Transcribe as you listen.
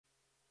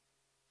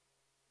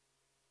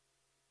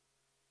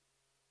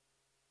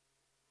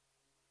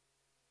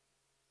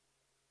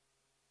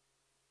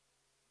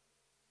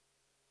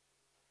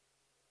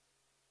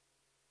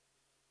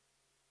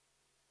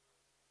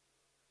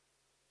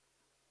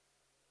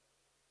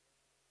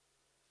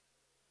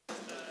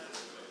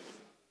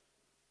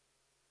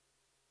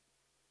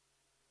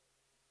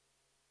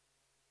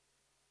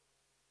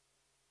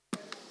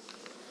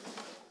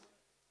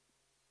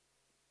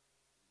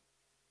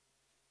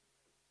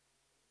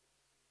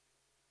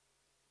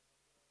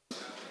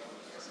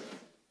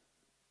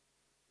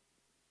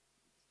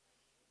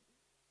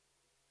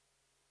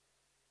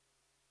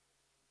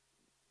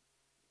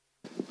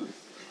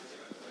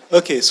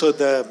Okay, so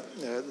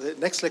the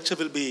next lecture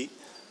will be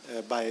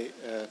by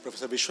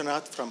Professor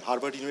Vishwanath from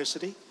Harvard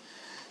University.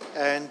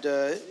 And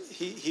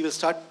he will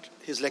start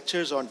his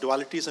lectures on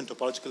dualities and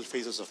topological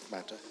phases of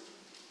matter.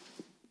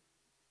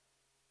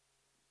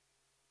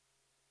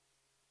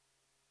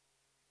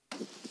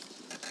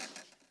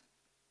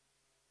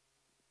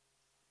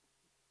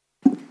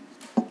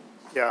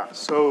 Yeah,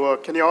 so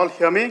can you all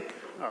hear me?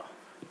 Oh.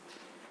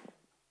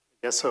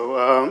 Yeah,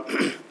 so,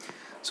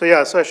 so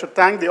I should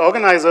thank the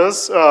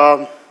organizers.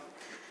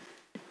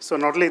 So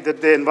not only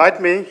did they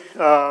invite me,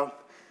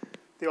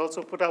 they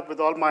also put up with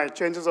all my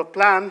changes of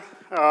plan,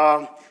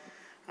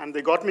 and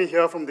they got me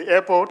here from the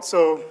airport.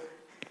 So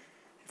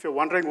if you're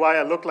wondering why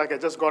I look like I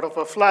just got off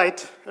a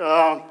flight,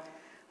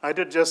 I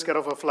did just get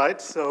off a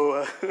flight.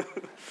 So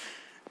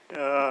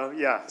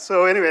yeah,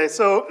 so anyway,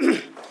 so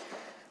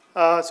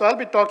I'll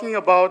be talking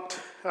about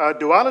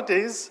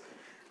dualities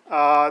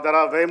that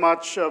are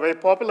very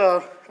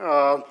popular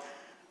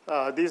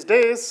these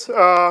days.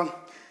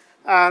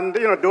 And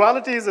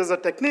dualities is a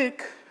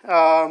technique.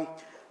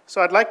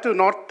 So I'd like to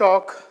not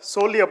talk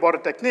solely about a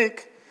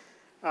technique.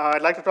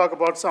 I'd like to talk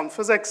about some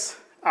physics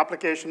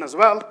application as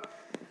well.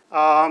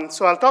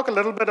 So I'll talk a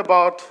little bit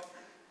about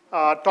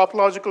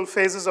topological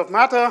phases of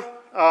matter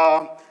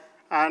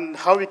and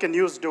how we can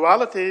use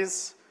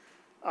dualities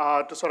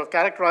to sort of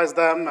characterize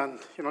them and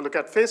look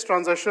at phase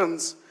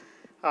transitions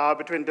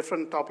between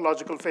different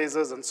topological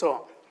phases and so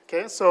on.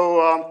 Okay,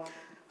 so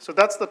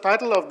that's the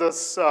title of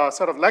this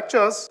set of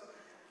lectures.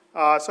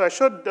 So I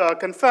should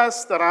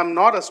confess that I'm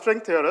not a string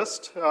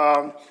theorist.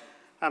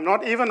 I'm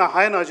not even a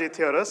high-energy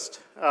theorist.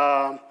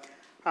 I'm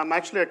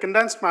actually a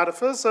condensed matter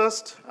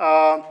physicist.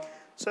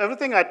 So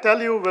everything I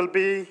tell you will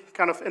be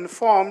kind of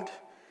informed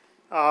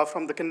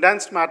from the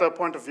condensed matter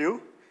point of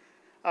view.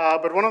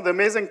 But one of the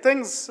amazing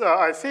things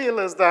I feel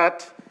is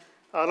that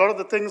a lot of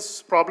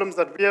the problems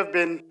that we have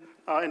been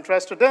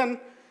interested in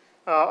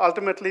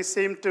ultimately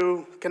seem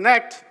to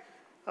connect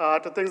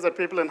to things that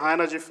people in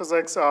high-energy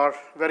physics are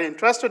very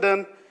interested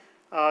in.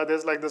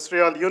 There's like this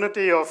real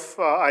unity of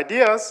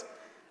ideas.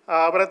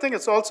 But I think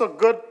it's also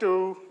good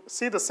to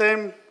see the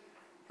same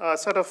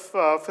set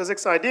of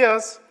physics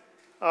ideas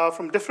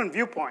from different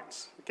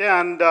viewpoints. Okay?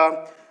 And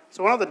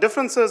so one of the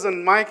differences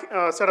in my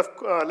set of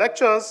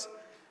lectures,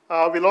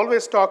 we'll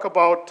always talk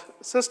about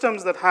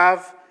systems that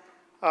have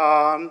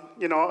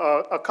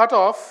a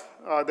cutoff.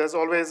 There's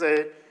always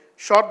a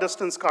short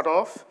distance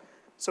cutoff.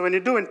 So when you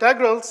do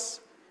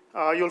integrals,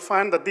 you'll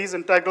find that these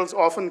integrals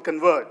often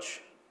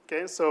converge.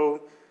 Okay?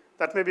 So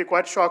that may be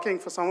quite shocking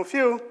for some of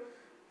you,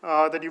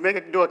 that you may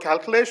do a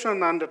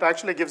calculation and it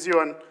actually gives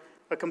you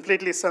a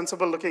completely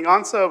sensible looking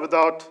answer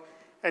without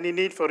any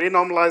need for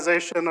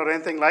renormalization or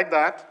anything like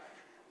that.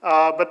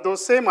 But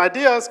those same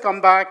ideas come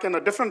back in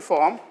a different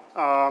form,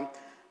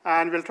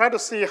 and we'll try to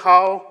see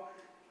how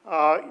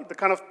the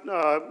kind of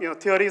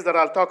theories that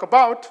I'll talk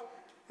about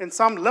in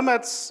some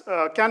limits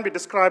can be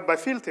described by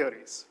field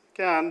theories.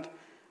 Okay? And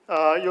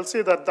you'll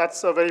see that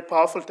that's a very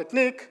powerful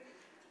technique,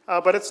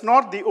 but it's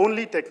not the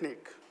only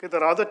technique. Okay?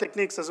 There are other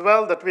techniques as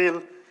well that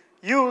we'll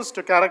use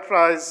to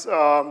characterize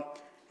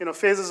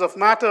phases of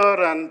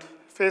matter and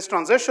phase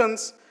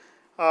transitions.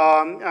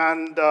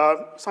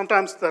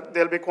 Sometimes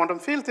there'll be quantum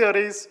field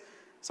theories.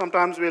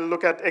 Sometimes we'll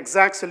look at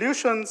exact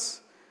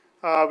solutions.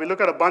 We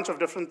look at a bunch of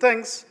different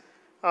things,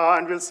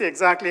 and we'll see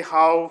exactly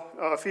how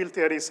field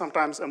theories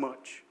sometimes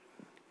emerge.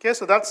 Okay,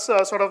 so that's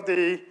sort of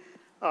the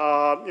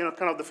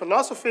kind of the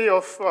philosophy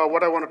of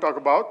what I want to talk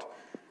about.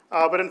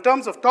 But in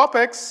terms of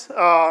topics,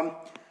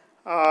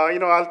 I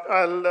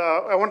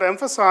want to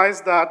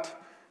emphasize that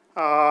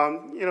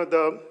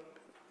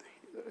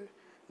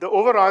the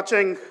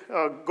overarching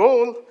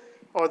goal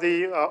or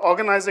the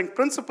organizing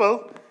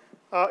principle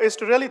is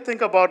to really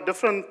think about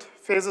different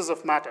phases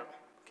of matter.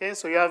 Okay,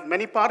 so you have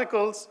many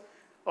particles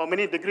or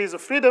many degrees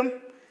of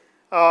freedom,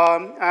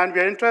 and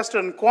we are interested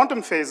in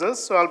quantum phases.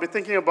 So I'll be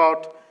thinking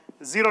about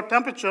zero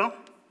temperature,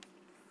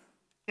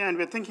 and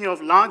we're thinking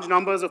of large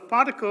numbers of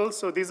particles.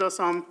 So these are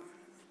some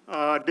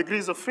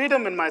degrees of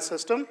freedom in my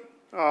system.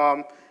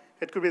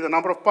 It could be the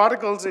number of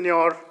particles in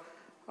your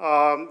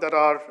that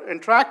are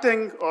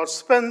interacting or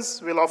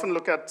spins. We'll often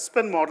look at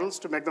spin models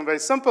to make them very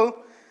simple.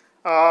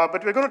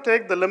 But we're going to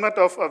take the limit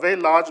of a very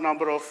large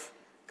number of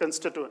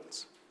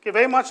constituents. Okay,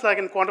 very much like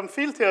in quantum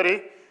field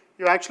theory,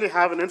 you actually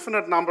have an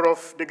infinite number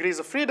of degrees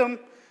of freedom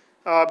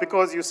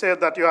because you say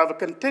that you have a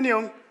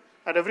continuum.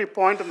 At every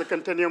point in the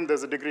continuum,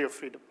 there's a degree of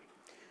freedom.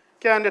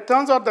 Okay, and it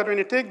turns out that when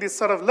you take these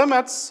sort of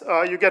limits,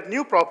 you get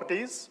new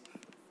properties.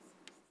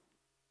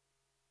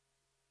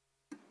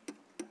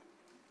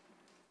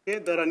 Okay,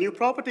 there are new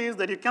properties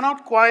that you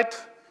cannot quite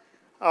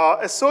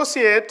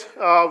associate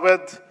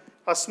with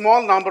a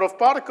small number of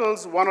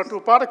particles, one or two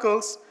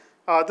particles.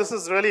 This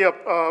is really a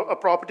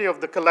property of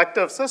the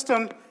collective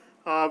system.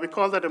 We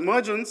call that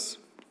emergence.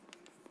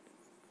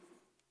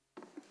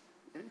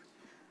 Okay.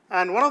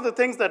 And one of the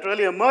things that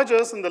really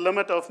emerges in the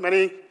limit of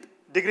many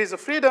degrees of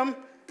freedom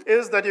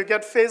is that you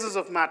get phases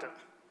of matter.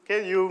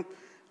 Okay, you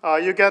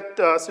get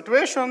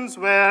situations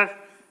where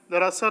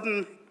there are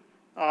certain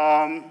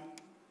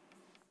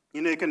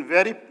you can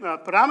vary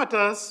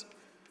parameters,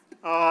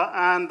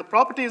 and the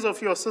properties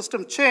of your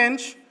system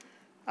change,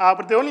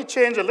 but they only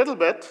change a little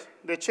bit.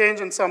 They change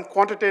in some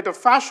quantitative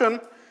fashion.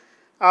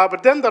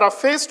 But then there are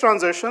phase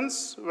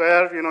transitions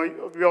where,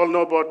 we all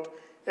know about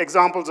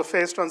examples of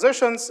phase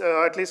transitions,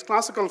 at least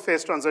classical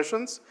phase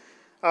transitions,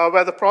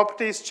 where the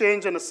properties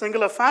change in a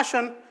singular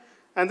fashion,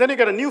 and then you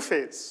get a new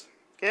phase.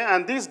 Okay?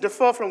 And these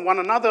differ from one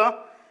another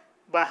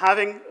by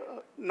having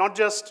not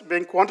just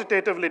being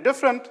quantitatively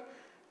different,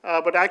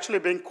 but actually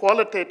being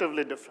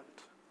qualitatively different.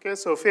 Okay?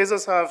 So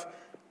phases have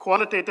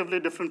qualitatively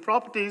different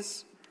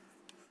properties.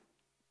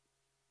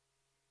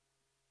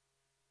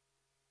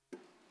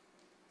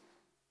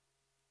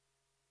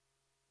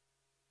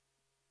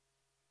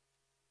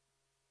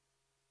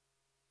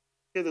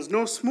 Okay, there's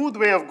no smooth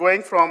way of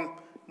going from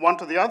one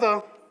to the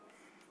other.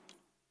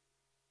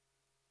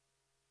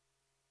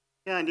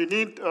 Yeah, and you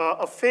need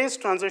a phase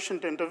transition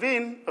to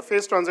intervene, a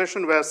phase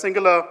transition where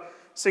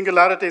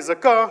singularities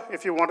occur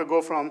if you want to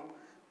go from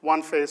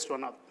one phase to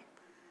another.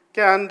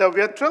 Okay, and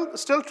we are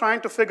still trying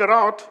to figure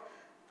out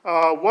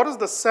what is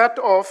the set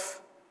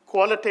of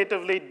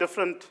qualitatively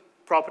different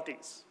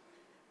properties.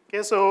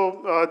 Okay,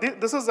 so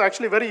this is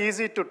actually very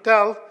easy to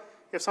tell.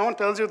 If someone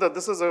tells you that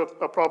this is a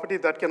property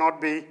that cannot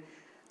be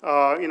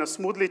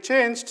smoothly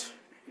changed,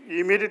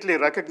 you immediately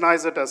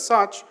recognize it as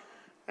such.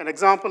 An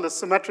example is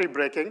symmetry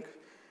breaking.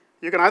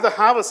 You can either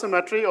have a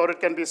symmetry or it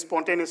can be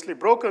spontaneously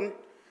broken.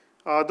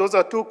 Those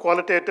are two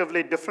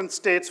qualitatively different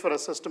states for a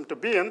system to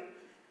be in.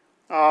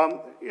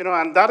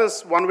 And that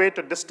is one way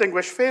to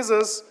distinguish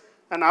phases,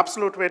 an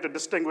absolute way to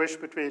distinguish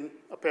between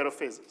a pair of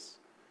phases.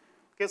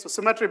 Okay, so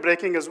symmetry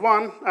breaking is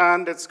one,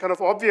 and it's kind of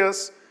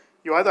obvious.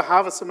 You either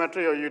have a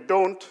symmetry or you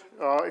don't.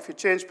 If you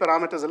change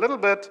parameters a little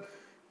bit,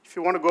 if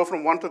you want to go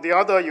from one to the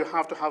other, you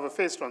have to have a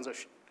phase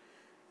transition.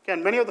 Okay,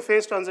 and many of the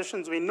phase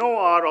transitions we know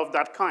are of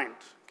that kind.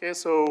 Okay,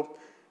 so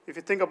if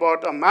you think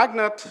about a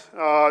magnet,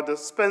 the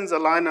spins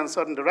align in a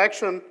certain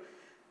direction.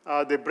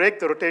 They break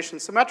the rotation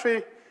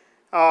symmetry,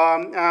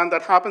 and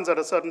that happens at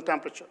a certain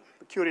temperature,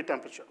 the Curie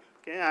temperature.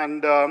 Okay,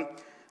 and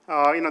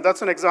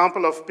that's an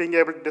example of being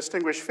able to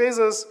distinguish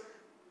phases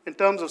in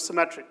terms of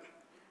symmetry.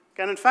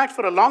 Okay, and in fact,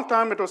 for a long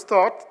time, it was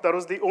thought that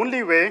was the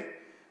only way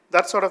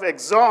that sort of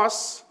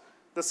exhausts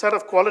the set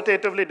of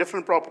qualitatively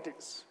different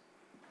properties.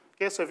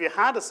 Okay, so if you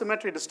had a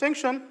symmetry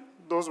distinction,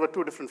 those were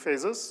two different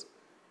phases.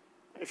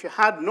 If you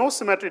had no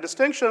symmetry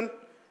distinction,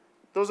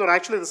 those are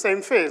actually the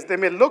same phase. They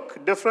may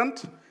look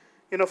different.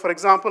 For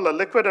example, a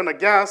liquid and a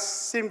gas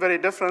seem very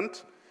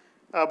different.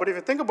 But if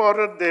you think about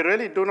it, they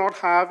really do not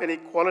have any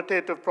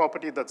qualitative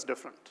property that's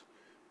different.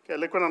 Okay, a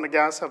liquid and a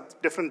gas have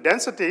different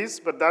densities,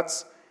 but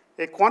that's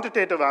a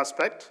quantitative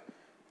aspect.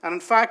 And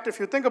in fact, if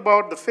you think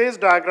about the phase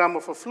diagram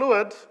of a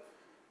fluid,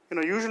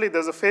 usually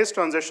there's a phase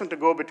transition to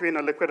go between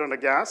a liquid and a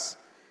gas.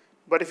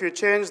 But if you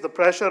change the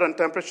pressure and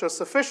temperature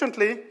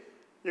sufficiently,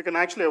 you can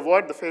actually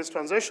avoid the phase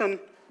transition.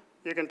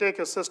 You can take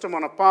your system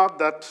on a path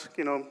that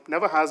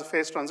never has a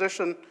phase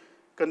transition,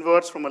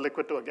 converts from a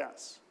liquid to a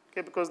gas.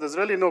 Okay, because there's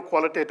really no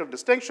qualitative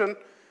distinction.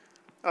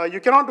 You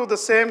cannot do the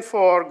same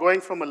for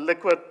going from a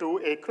liquid to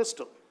a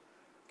crystal.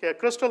 Okay, a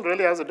crystal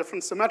really has a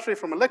different symmetry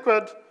from a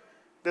liquid.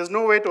 There's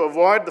no way to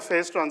avoid the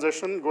phase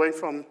transition going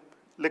from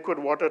liquid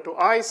water to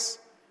ice.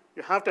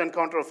 You have to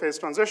encounter a phase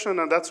transition,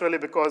 and that's really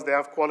because they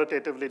have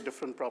qualitatively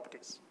different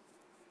properties.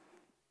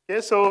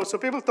 Okay, so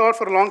people thought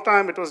for a long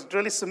time it was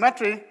really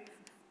symmetry.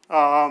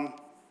 Okay,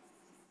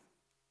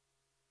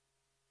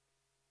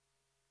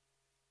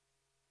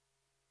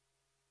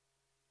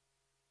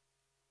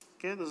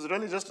 this is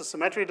really just a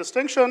symmetry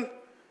distinction.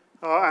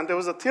 And there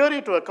was a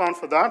theory to account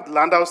for that,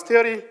 Landau's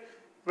theory,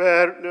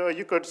 where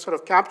you could sort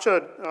of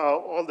capture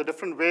all the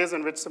different ways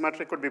in which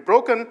symmetry could be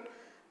broken.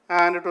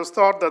 And it was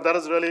thought that that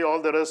is really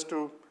all there is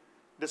to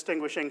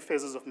distinguishing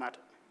phases of matter.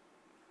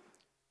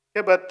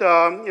 Okay, but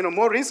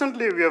more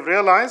recently, we have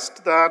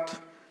realized that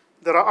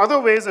there are other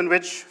ways in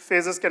which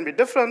phases can be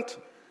different.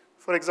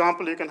 For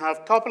example, you can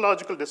have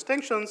topological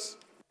distinctions.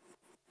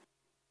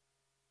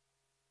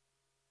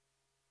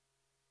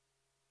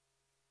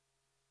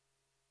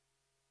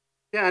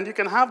 Yeah, and you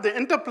can have the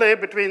interplay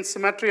between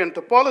symmetry and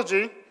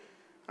topology.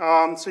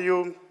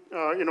 So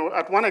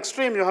at one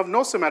extreme, you have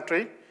no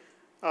symmetry,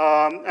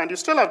 and you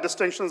still have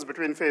distinctions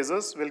between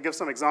phases. We'll give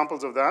some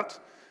examples of that.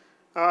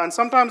 And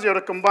sometimes you have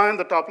to combine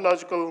the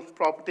topological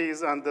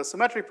properties and the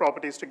symmetry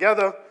properties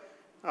together,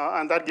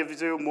 and that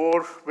gives you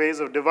more ways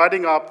of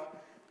dividing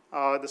up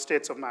the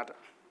states of matter.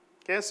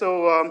 Okay,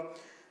 so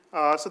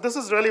this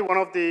is really one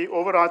of the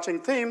overarching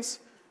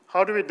themes.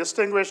 How do we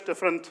distinguish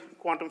different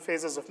quantum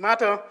phases of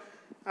matter?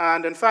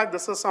 And in fact,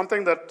 this is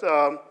something that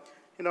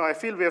I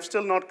feel we have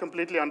still not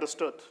completely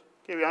understood.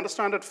 Okay, we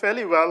understand it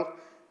fairly well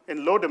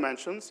in low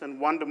dimensions, in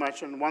one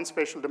dimension, one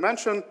spatial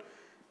dimension.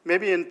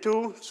 Maybe in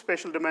two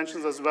spatial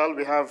dimensions as well,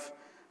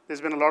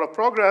 there's been a lot of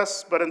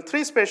progress. But in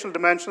three spatial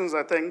dimensions,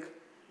 I think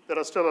there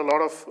are still a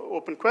lot of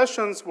open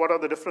questions. What are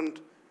the different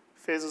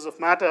phases of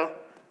matter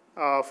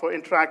for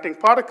interacting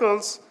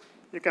particles?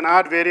 You can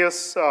add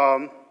various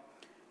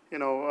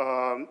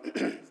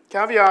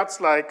caveats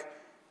like,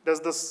 does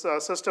this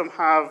system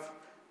have,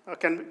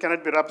 can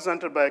it be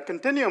represented by a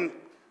continuum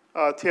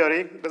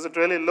theory? Does it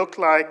really look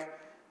like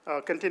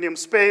continuum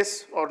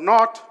space or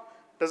not?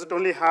 Does it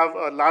only have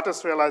a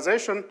lattice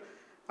realization?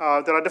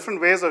 There are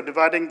different ways of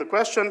dividing the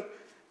question,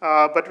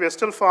 but we are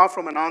still far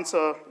from an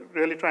answer,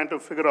 really trying to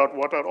figure out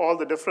what are all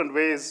the different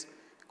ways,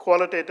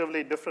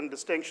 qualitatively different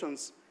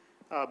distinctions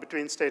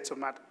between states of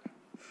matter.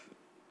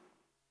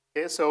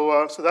 Okay,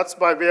 so that's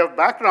by way of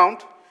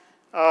background.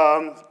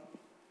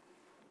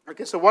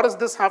 Okay, so what does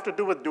this have to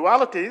do with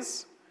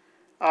dualities?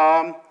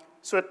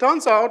 So it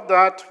turns out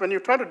that when you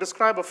try to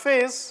describe a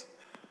phase,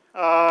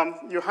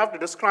 you have to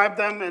describe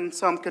them in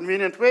some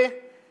convenient way.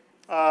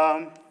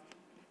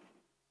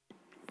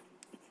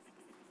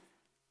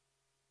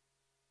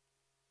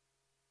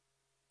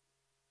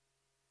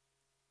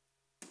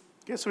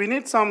 Okay, so we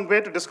need some way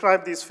to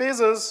describe these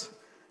phases,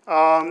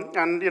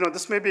 and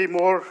this may be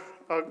more,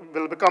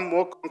 will become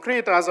more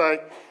concrete as I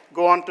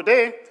go on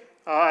today.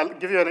 I'll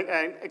give you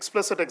an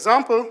explicit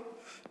example.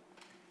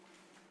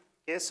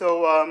 Okay,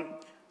 so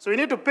we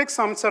need to pick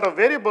some set of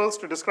variables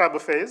to describe a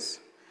phase,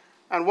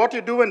 and what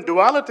you do in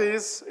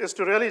dualities is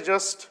to really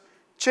just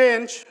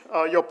change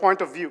your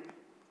point of view.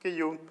 Okay,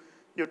 you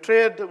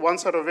trade one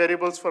set of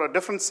variables for a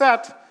different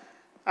set,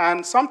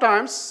 and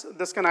sometimes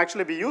this can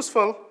actually be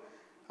useful.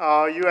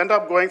 You end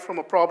up going from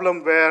a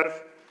problem where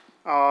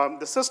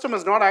the system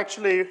is not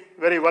actually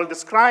very well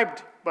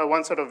described by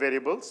one set of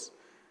variables.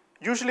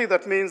 Usually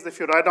that means if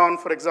you write down,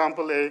 for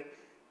example, a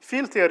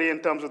field theory in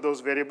terms of those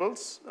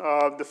variables,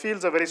 the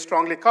fields are very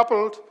strongly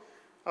coupled.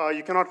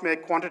 You cannot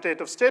make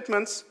quantitative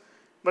statements.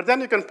 But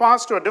then you can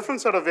pass to a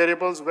different set of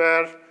variables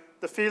where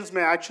the fields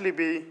may actually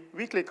be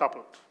weakly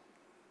coupled.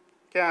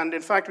 Okay, and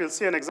in fact, we'll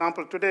see an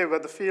example today where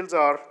the fields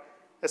are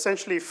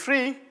essentially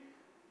free,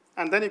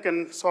 and then you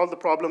can solve the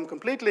problem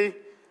completely.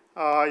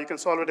 You can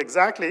solve it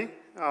exactly.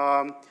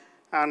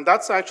 And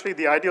that's actually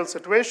the ideal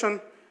situation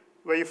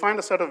where you find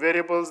a set of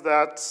variables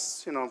that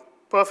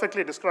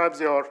perfectly describes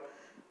your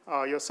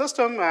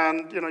system,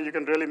 and you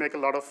can really make a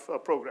lot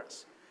of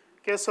progress.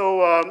 Okay,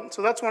 so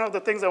that's one of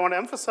the things I want to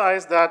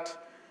emphasize, that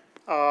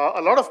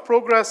a lot of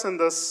progress in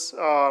this,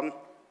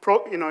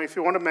 if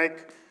you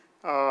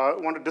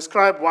want to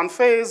describe one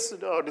phase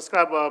or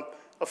describe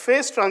a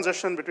phase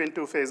transition between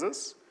two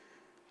phases,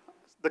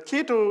 the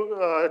key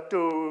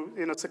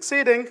to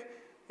succeeding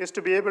is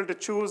to be able to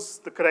choose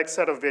the correct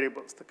set of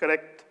variables, the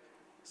correct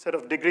set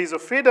of degrees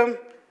of freedom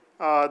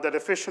that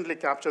efficiently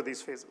capture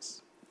these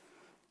phases.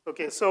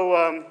 Okay,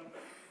 so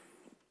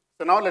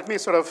now let me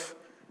sort of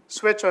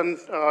switch and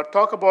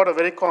talk about a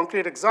very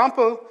concrete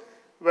example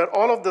where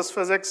all of this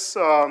physics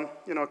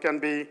can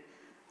be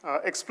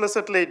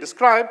explicitly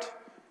described.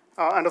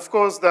 And of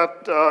course,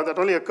 that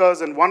only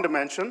occurs in one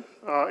dimension,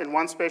 in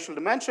one spatial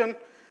dimension.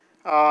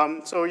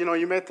 So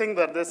you may think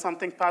that there's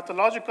something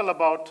pathological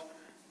about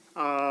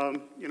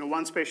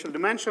one spatial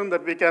dimension,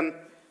 that we can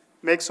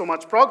make so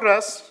much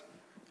progress,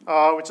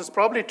 which is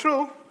probably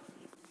true,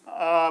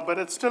 but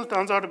it still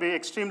turns out to be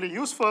extremely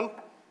useful.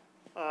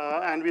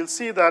 And we'll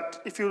see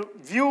that if you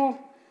view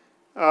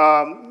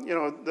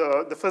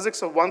the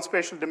physics of one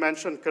spatial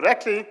dimension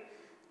correctly,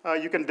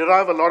 you can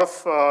derive a lot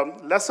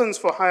of lessons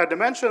for higher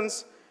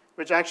dimensions,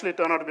 which actually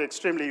turn out to be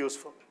extremely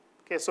useful.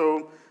 Okay,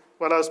 so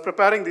while I was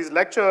preparing these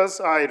lectures,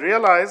 I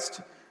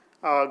realized,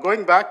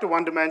 going back to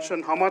one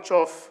dimension, how much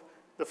of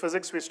the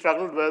physics we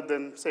struggled with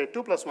in, say,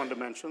 2+1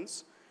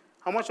 dimensions,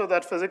 how much of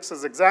that physics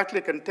is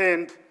exactly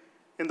contained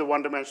in the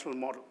one-dimensional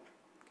model.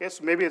 Okay,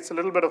 so maybe it's a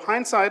little bit of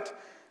hindsight,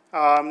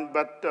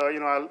 but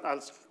I'll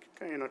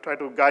try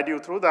to guide you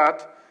through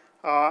that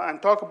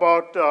and talk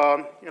about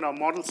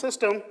model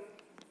system.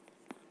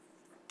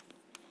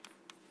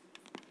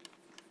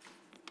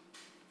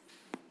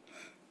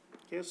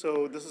 Okay,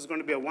 so this is going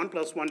to be a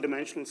 1+1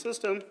 dimensional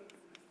system.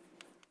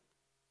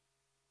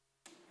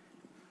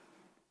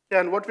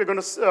 And what we're going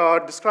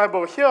to describe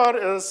over here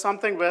is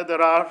something where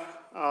there are,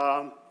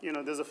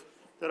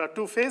 there are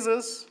two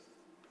phases.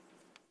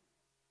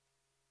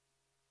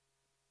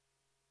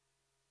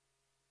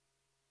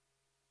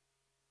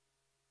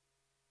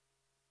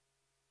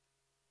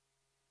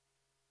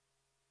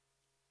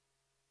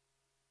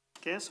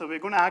 Okay, so we're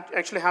going to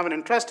actually have an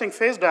interesting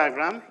phase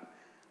diagram.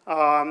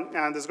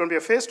 And there's going to be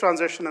a phase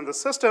transition in the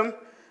system.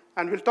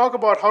 And we'll talk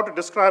about how to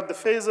describe the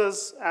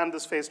phases and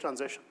this phase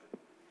transition.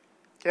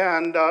 Okay,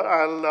 and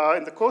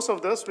in the course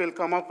of this, we'll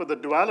come up with a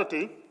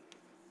duality.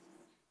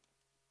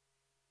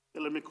 Okay,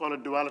 let me call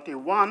it duality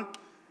 1,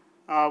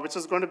 which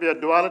is going to be a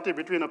duality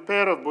between a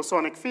pair of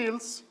bosonic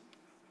fields.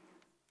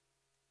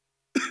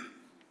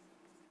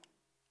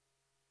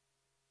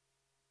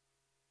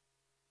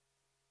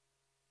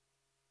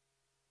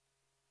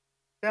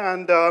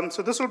 And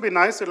so this will be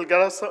nice. It'll get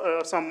us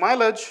some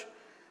mileage.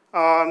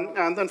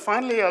 And then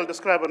finally, I'll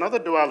describe another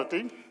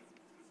duality,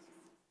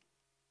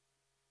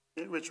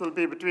 which will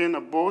be between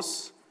a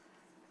Bose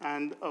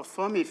and a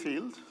Fermi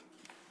field.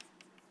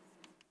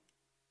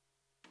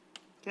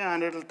 Okay,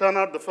 and it'll turn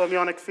out the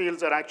fermionic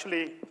fields are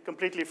actually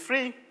completely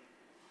free.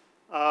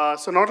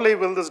 So not only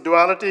will this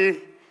duality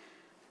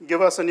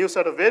give us a new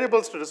set of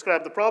variables to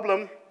describe the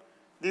problem,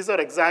 these are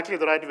exactly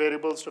the right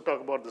variables to talk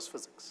about this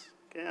physics.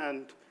 Okay?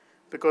 And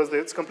because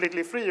it's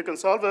completely free, you can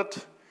solve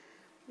it.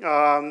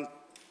 And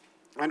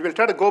we'll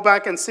try to go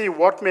back and see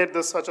what made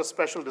this such a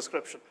special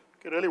description.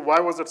 Okay, really, why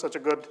was it such a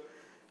good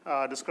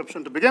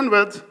description to begin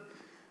with?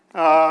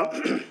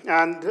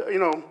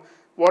 And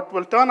what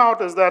will turn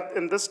out is that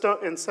in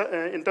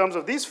terms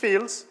of these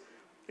fields,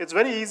 it's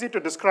very easy to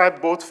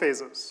describe both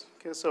phases.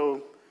 Okay,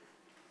 so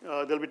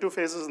there'll be two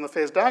phases in the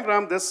phase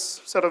diagram.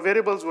 This set of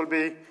variables will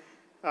be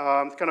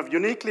kind of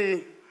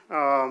uniquely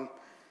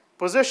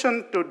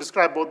positioned to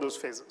describe both those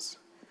phases.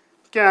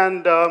 Okay,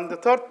 and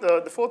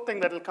the fourth thing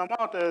that will come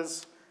out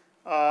is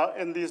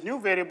in these new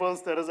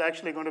variables, there is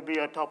actually going to be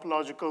a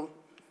topological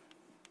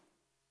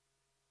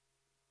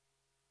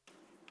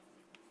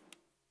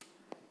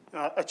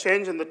a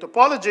change in the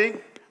topology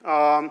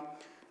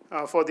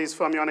for these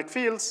fermionic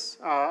fields,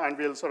 and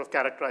we'll sort of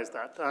characterize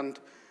that. And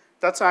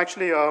that's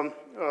actually,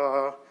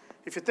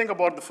 if you think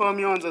about the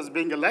fermions as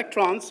being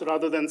electrons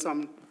rather than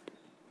some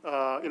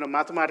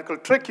mathematical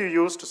trick you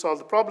use to solve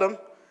the problem,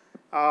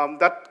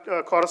 that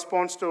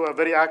corresponds to a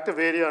very active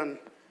area in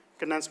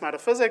condensed matter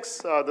physics,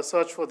 the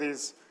search for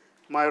these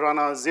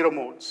Majorana zero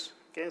modes.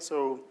 Okay,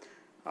 so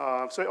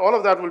all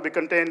of that will be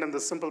contained in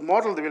this simple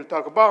model that we'll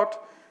talk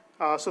about.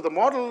 So the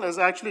model is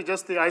actually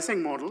just the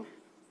Ising model.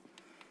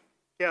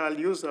 Yeah, I'll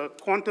use a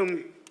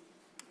quantum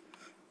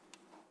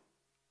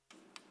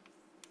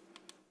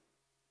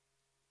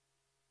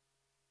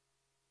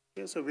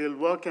okay, so we'll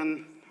work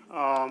in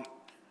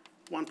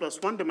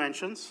 1+1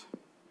 dimensions.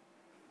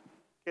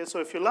 Okay, so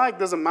if you like,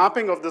 there's a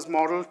mapping of this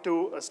model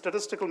to a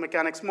statistical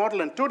mechanics model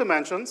in 2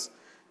 dimensions,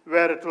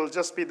 where it will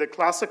just be the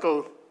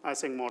classical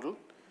Ising model.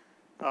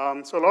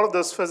 So a lot of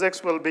this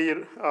physics will be,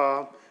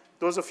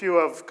 those of you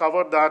who have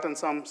covered that in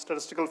some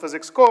statistical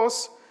physics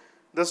course,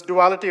 this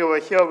duality over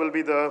here will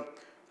be the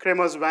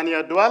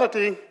Kramers-Vanier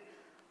duality.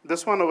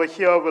 This one over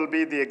here will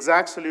be the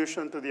exact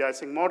solution to the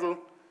Ising model.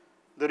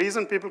 The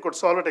reason people could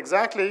solve it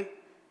exactly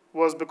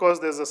was because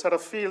there's a set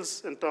of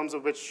fields in terms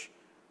of which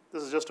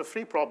this is just a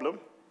free problem.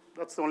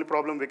 That's the only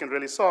problem we can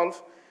really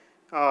solve.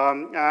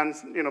 And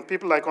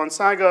people like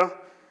Onsager,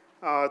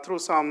 through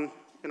some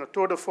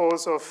tour de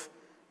force of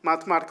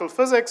mathematical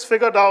physics,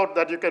 figured out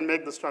that you can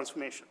make this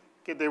transformation.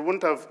 Okay, they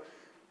wouldn't have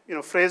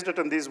phrased it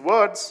in these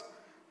words,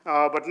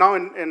 but now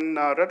in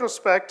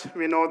retrospect,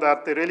 we know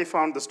that they really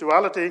found this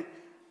duality,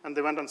 and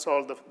they went and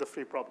solved the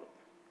free problem.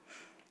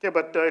 Okay,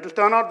 but it'll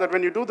turn out that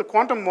when you do the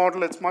quantum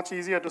model, it's much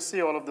easier to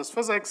see all of this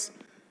physics,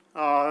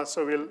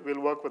 so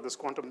we'll work with this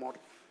quantum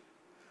model.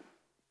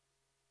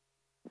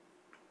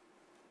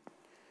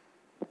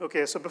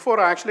 Okay, so before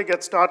I actually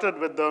get started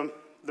with the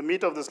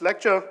meat of this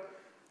lecture,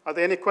 are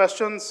there any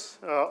questions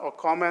or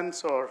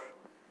comments or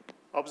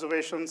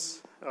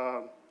observations?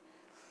 I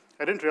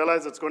didn't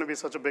realize it's going to be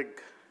such a big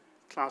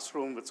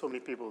classroom with so many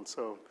people,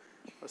 so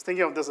I was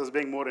thinking of this as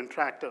being more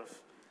interactive.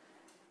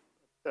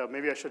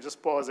 Maybe I should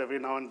just pause every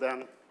now and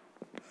then.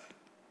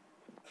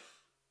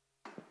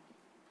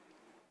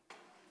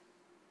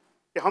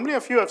 Yeah, how many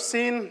of you have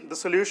seen the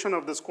solution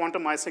of this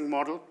quantum Ising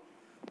model?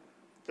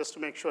 Just to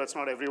make sure it's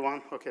not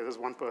everyone. Okay, there's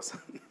one person.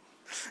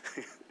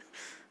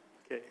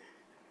 Okay.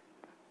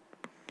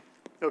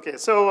 Okay,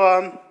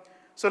 so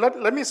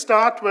let me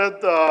start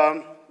with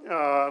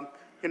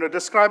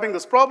describing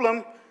this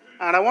problem,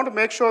 and I want to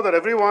make sure that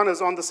everyone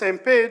is on the same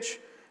page.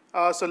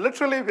 So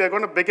literally, we are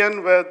going to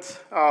begin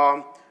with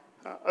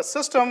a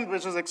system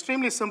which is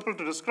extremely simple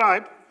to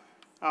describe.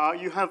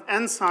 You have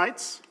n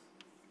sites.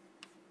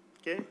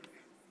 Okay.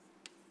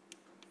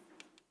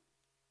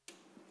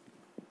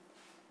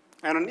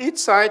 And on each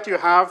site, you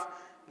have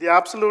the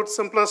absolute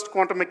simplest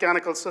quantum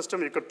mechanical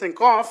system you could think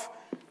of,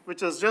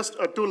 which is just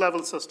a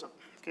 2-level system.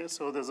 Okay,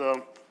 so there's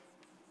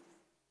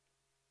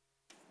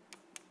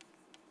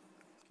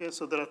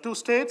so there are 2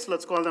 states.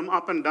 Let's call them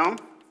up and down.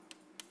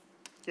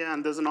 Okay,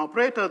 and there's an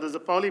operator. There's a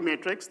Pauli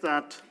matrix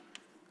that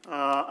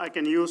I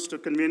can use to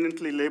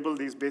conveniently label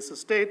these basis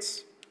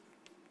states.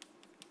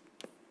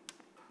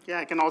 Okay,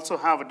 I can also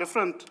have a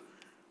different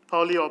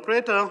Pauli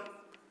operator,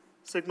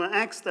 sigma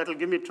x, that will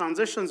give me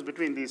transitions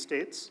between these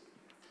states.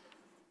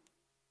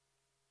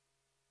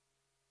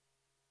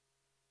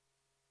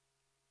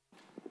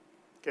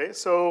 Okay,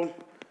 so,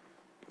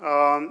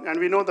 and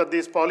we know that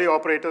these Pauli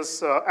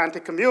operators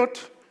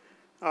anti-commute.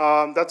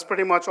 That's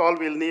pretty much all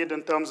we'll need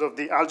in terms of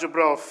the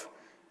algebra of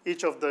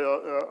each of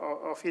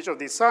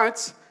these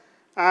sites.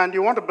 And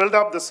you want to build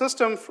up the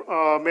system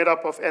made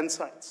up of n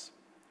sites.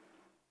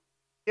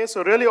 Okay,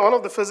 so really all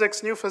of the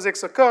physics, new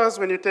physics occurs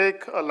when you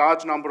take a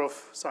large number of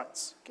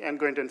sites, okay, n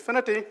going to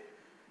infinity.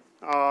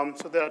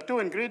 So there are 2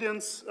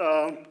 ingredients.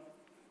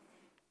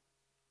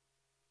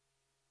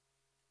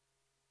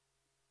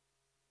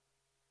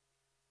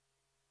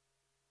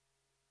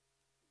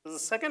 There's a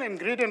second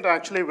ingredient,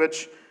 actually,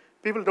 which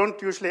people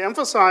don't usually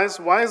emphasize.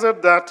 Why is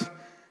it that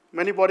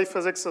many-body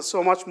physics is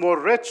so much more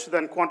rich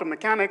than quantum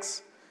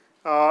mechanics?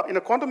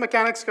 Quantum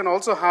mechanics can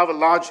also have a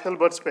large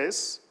Hilbert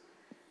space.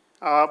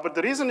 But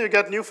the reason you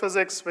get new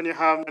physics when you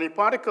have many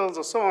particles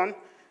or so on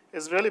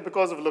is really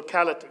because of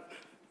locality.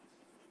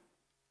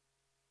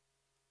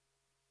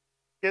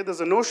 Okay,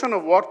 there's a notion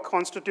of what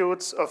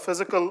constitutes a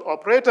physical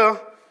operator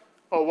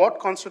or what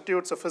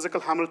constitutes a physical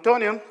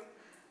Hamiltonian.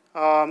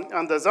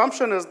 And the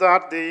assumption is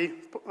that the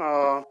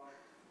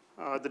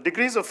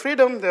degrees of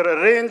freedom, they're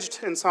arranged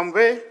in some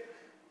way,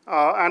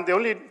 and they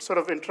only sort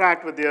of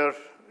interact with their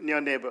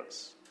near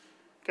neighbors.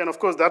 Okay, and of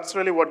course, that's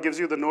really what gives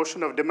you the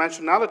notion of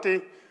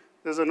dimensionality.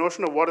 There's a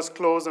notion of what is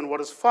close and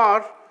what is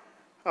far.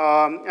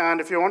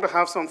 And if you want to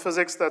have some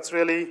physics that's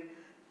really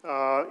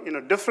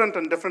different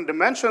in different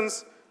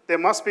dimensions, there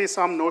must be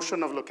some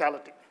notion of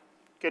locality.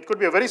 Okay, it could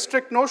be a very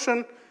strict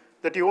notion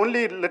that you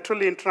only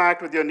literally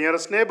interact with your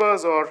nearest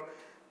neighbors or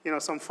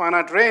some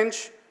finite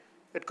range.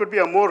 It could be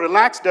a more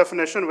relaxed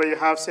definition where you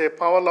have, say,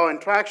 power law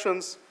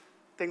interactions,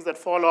 things that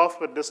fall off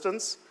with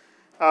distance.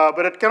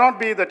 But it cannot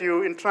be that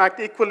you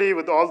interact equally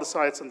with all the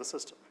sites in the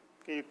system.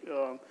 Okay,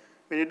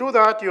 when you do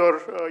that,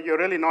 you're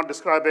really not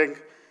describing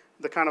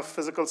the kind of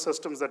physical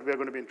systems that we're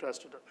going to be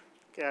interested in,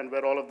 okay, and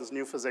where all of this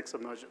new physics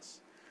emerges.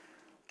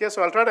 Okay,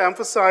 so I'll try to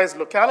emphasize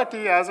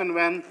locality as and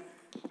when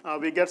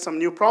we get some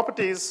new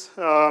properties,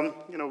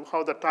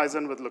 how that ties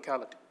in with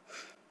locality.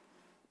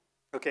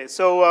 Okay,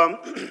 so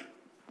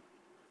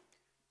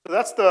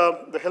that's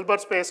the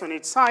Hilbert space on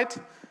each site.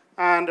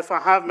 And if I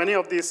have many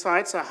of these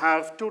sites, I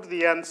have 2 to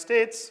the n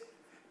states,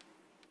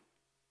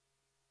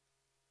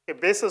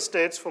 basis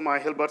states for my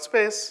Hilbert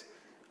space,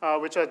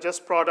 which are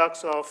just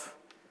products of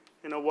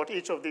what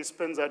each of these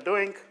spins are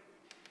doing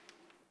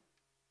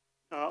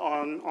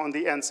on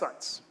the n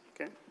sites.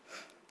 Okay,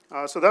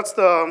 so that's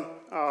the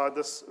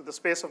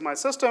space of my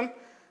system.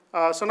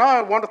 So now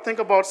I want to think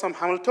about some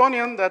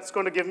Hamiltonian that's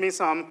going to give me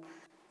some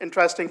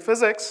interesting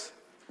physics,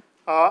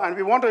 and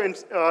we want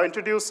to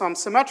introduce some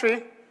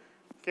symmetry.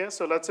 Okay,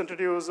 so let's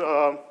introduce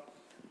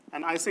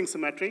an Ising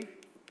symmetry.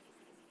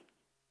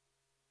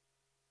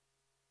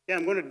 Okay,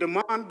 I'm going to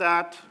demand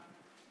that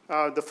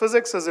the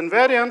physics is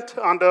invariant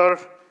under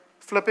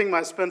flipping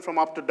my spin from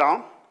up to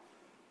down.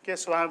 Okay,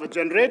 so I have a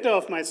generator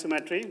of my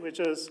symmetry, which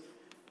is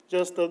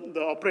just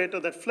the operator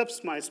that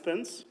flips my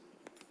spins.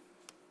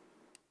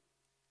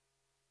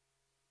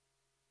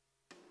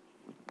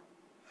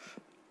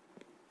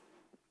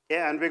 Okay,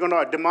 and we're going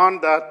to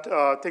demand that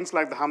things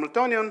like the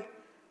Hamiltonian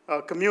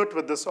commute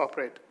with this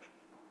operator.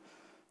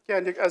 Okay,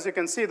 and as you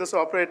can see, this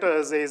operator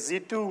is a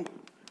Z2,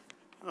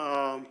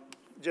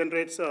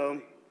 generates a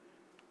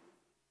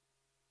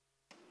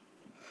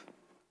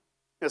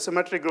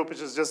symmetry group which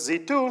is just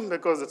Z2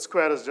 because its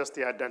square is just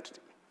the identity.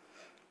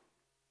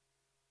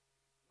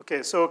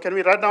 Okay, so can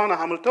we write down a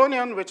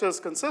Hamiltonian which is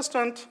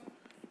consistent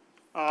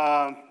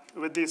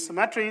with these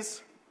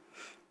symmetries?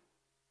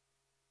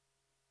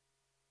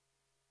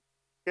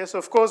 Okay, so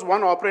of course,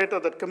 one operator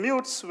that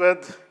commutes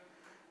with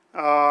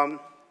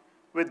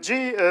G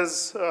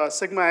is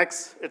sigma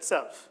x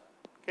itself.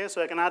 Okay,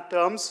 so I can add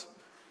terms.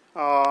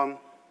 Okay,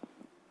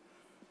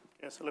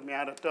 so let me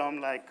add a term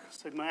like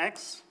sigma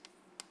x.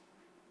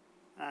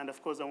 And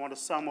of course, I want to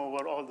sum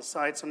over all the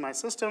sites in my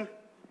system.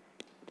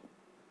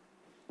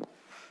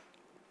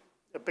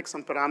 I pick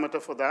some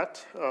parameter for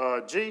that,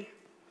 G.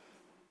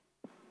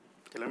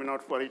 Okay, let me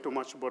not worry too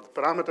much about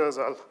the parameters.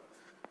 I'll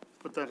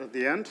put that at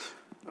the end.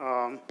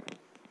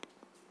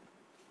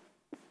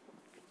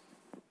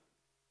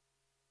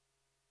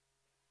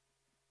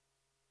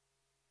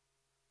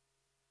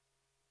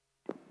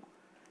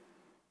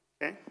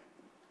 Okay.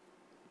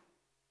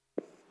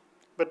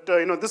 But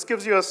this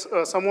gives you a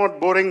somewhat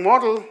boring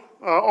model.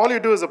 All you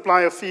do is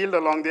apply a field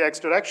along the x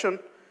direction.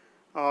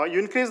 You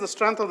increase the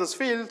strength of this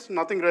field,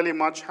 nothing really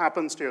much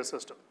happens to your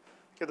system.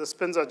 Okay, the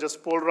spins are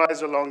just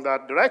polarized along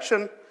that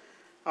direction.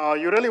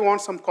 You really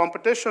want some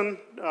competition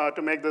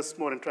to make this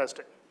more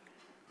interesting.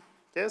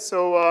 Okay,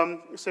 so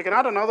you can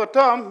add another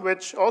term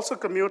which also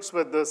commutes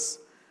with this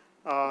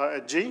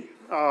G.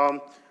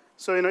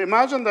 So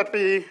imagine that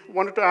we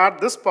wanted to add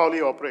this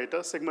Pauli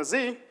operator, sigma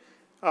z,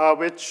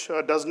 which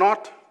does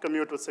not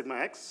commute with sigma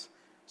x.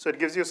 So it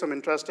gives you some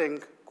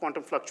interesting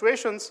quantum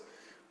fluctuations.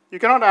 You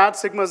cannot add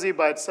sigma z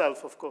by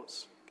itself, of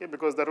course, okay,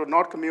 because that would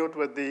not commute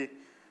with the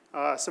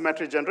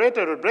symmetry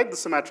generator. It would break the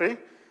symmetry.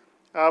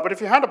 But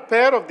if you had a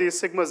pair of these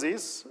sigma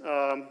z's,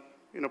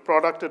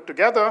 producted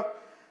together,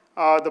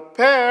 the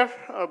pair,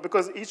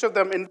 because each of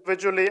them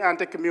individually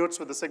anti-commutes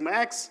with the sigma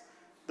x,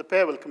 the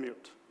pair will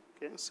commute.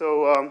 Okay,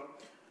 so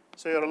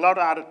you're allowed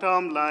to add a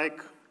term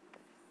like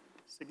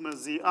sigma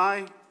zi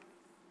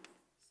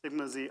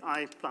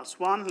plus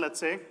 1, let's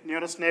say.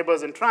 Nearest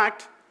neighbors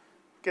interact.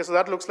 Okay, so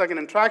that looks like an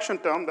interaction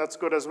term. That's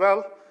good as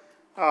well.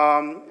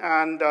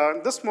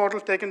 This model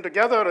taken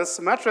together is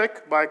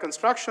symmetric by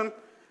construction.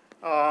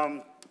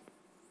 And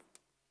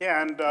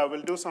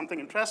we'll do something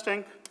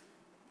interesting,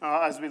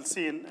 as we'll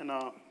see in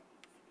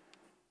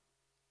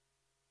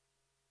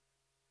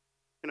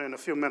a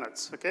few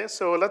minutes. Okay,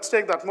 so let's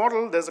take that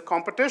model. There's a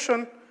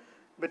competition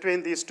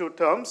between these two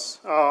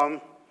terms.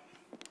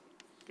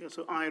 Okay,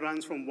 so I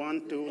runs from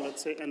 1 to,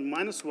 let's say, n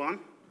minus 1.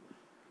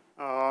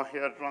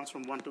 Here it runs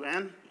from 1 to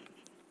n.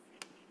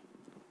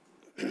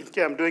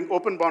 Okay, I'm doing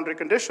open boundary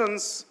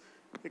conditions.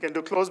 You can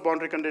do closed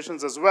boundary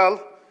conditions as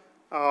well.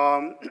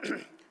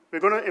 we're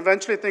going to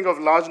eventually think of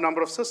large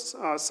number of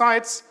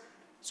sites.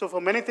 So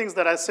for many things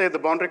that I say, the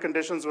boundary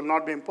conditions will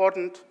not be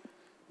important.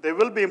 They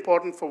will be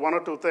important for one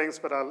or two things,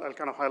 but I'll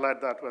kind of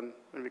highlight that when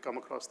we come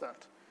across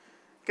that.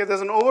 Okay,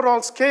 there's an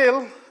overall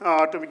scale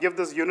to give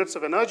this units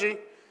of energy,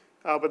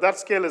 but that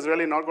scale is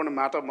really not going to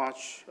matter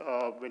much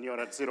when you're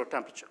at 0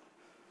 temperature.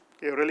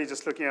 Okay, you're really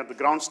just looking at the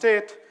ground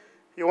state.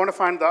 You want to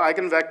find the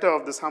eigenvector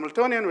of this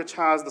Hamiltonian, which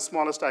has the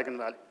smallest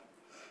eigenvalue.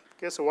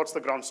 Okay, so what's the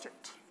ground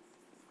state?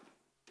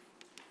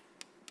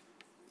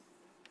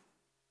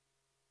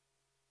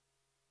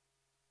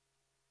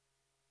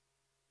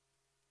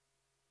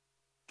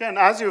 Okay, and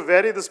as you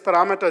vary this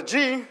parameter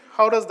g,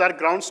 how does that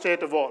ground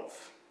state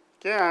evolve?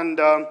 Okay, and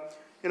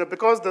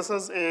because this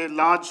is a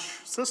large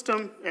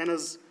system, n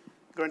is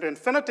going to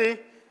infinity,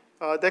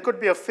 there could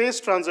be a phase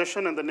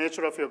transition in the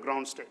nature of your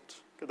ground state.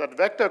 Okay, that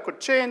vector could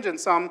change in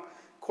some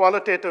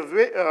qualitative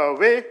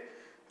way,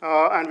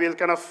 and we'll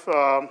kind of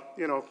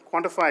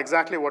quantify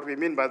exactly what we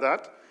mean by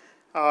that.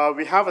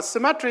 We have a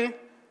symmetry,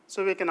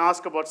 so we can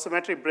ask about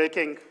symmetry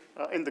breaking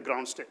in the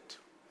ground state.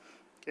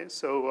 Okay,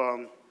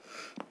 so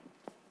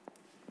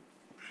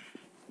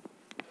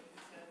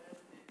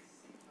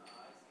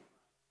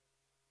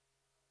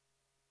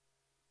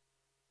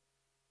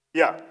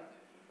yeah.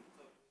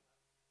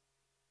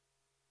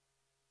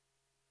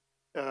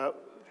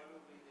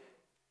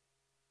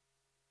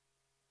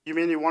 You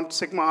mean you want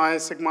sigma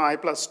I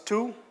plus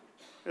 2?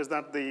 Is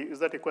that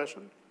your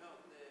question? No.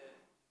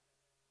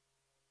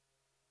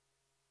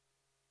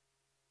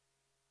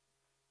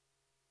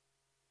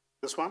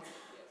 This one?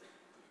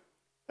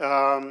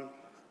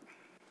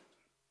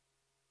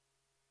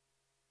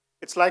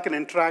 It's like an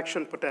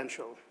interaction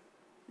potential.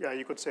 Yeah,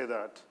 you could say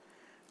that.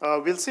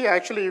 We'll see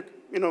actually,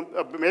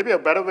 maybe a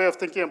better way of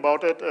thinking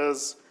about it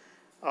is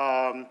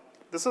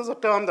this is a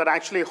term that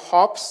actually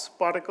hops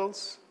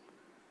particles.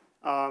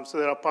 So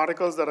there are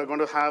particles that are going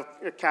to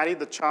carry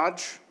the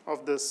charge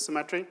of this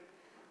symmetry.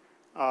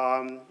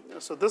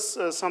 So this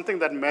is something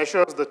that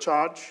measures the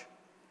charge.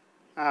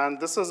 And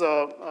this is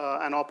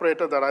an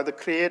operator that either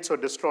creates or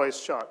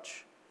destroys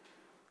charge.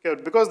 Okay,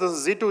 because this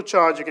is Z2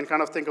 charge, you can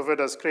kind of think of it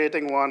as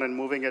creating one and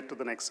moving it to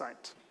the next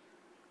site.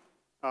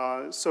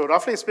 So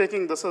roughly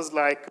speaking, this is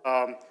like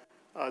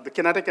the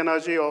kinetic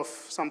energy of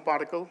some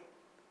particle.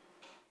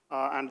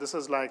 And this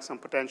is like some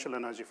potential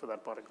energy for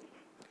that particle.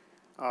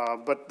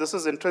 But this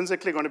is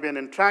intrinsically going to be an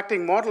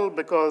interacting model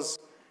because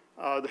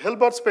the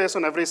Hilbert space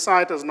on every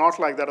site is not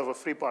like that of a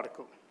free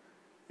particle.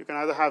 You can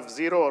either have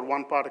 0 or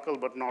 1 particle,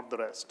 but not the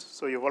rest.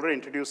 So you've already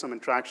introduced some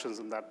interactions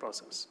in that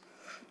process.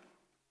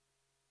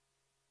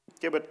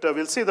 Okay, but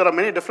we'll see there are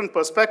many different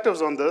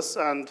perspectives on this.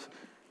 And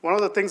one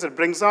of the things it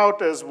brings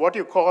out is what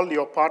you call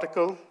your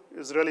particle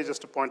is really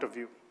just a point of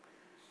view.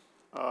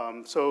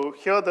 So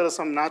here there is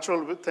some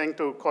natural thing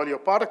to call your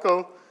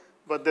particle,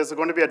 but there's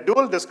going to be a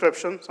dual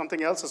description,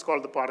 something else is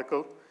called the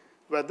particle,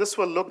 where this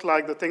will look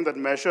like the thing that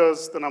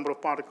measures the number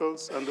of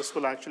particles, and this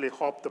will actually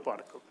hop the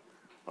particle,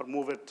 or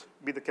move it,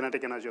 be the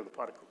kinetic energy of the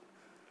particle.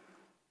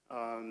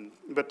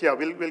 But yeah,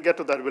 we'll get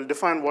to that. We'll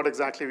define what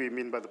exactly we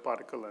mean by the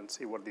particle and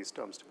see what these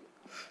terms do.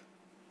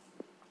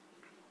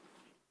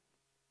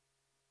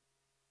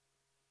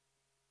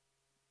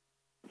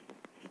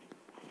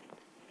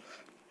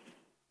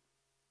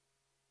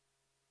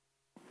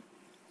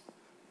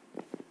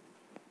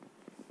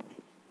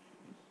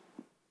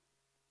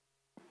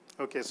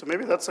 Okay, so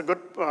maybe that's a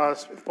good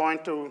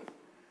point to,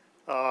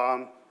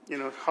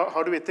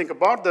 how do we think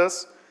about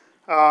this?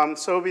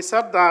 So we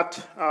said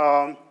that,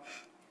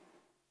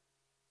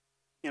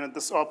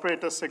 this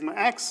operator sigma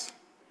x,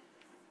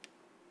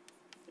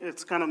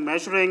 it's kind of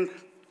measuring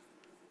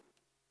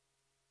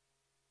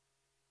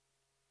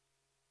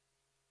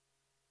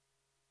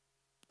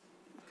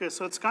okay,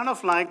 so it's kind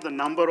of like the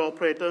number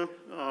operator.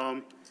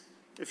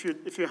 If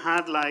you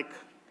had like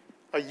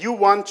a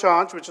U1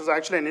 charge, which is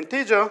actually an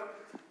integer,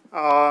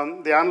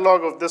 the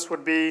analog of this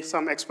would be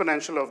some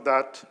exponential of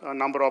that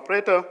number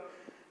operator.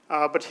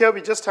 But here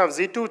we just have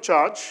Z2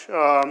 charge.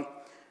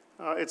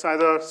 It's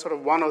either sort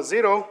of 1 or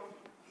 0.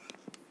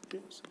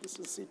 Okay, so this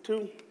is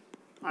Z2,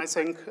 I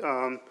think.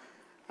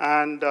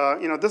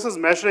 This is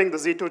measuring the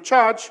Z2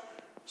 charge.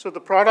 So the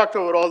product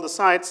over all the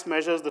sites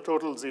measures the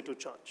total Z2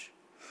 charge.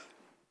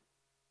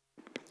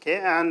 Okay,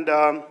 and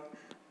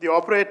the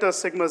operator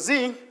sigma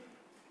Z,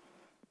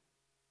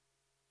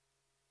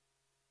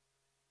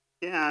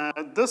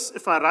 this,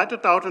 if I write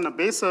it out in a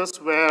basis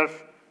where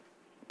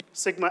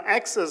sigma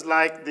x is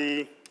like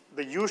the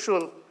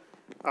usual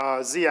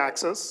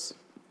z-axis,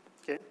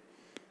 okay?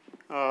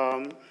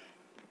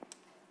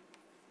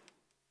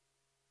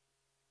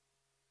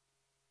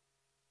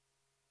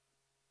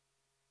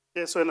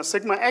 Okay, so in a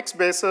sigma x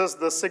basis,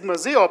 the sigma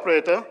z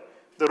operator,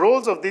 the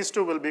roles of these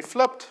two will be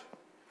flipped.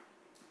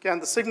 Okay,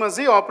 and the sigma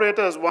z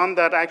operator is one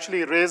that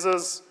actually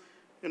raises,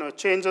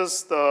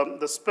 changes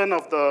the spin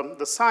of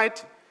the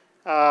site,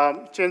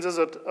 changes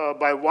it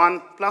by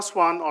 1 plus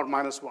 1 or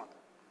minus 1.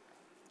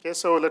 Okay,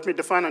 so let me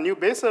define a new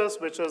basis,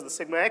 which is the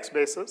sigma x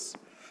basis.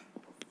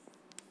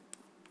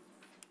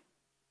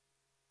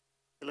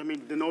 Let me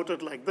denote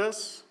it like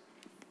this.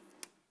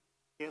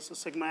 Okay, so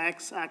sigma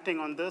x acting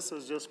on this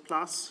is just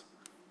plus,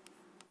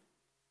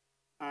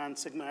 and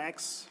sigma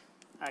x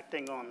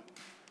acting on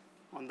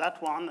that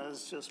one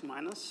is just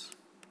minus.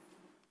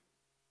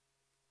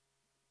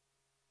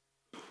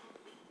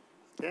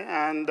 Okay,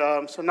 and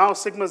so now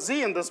sigma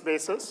z in this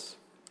basis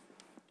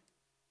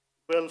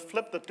will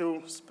flip the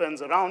two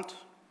spins around.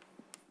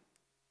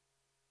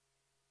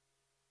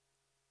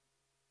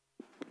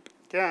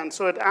 Okay, and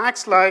so it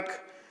acts like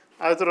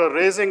either a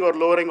raising or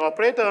lowering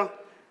operator,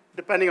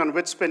 depending on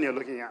which spin you're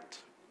looking at.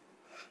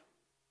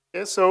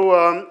 Okay,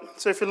 so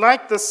if you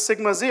like, this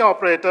sigma z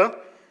operator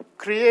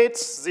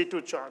creates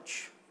Z2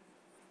 charge.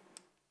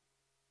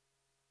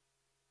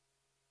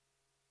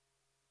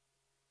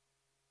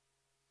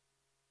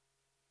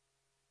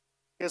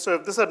 Okay, so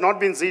if this had not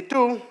been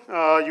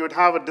Z2, you would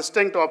have a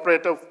distinct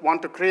operator, one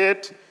to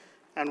create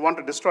and one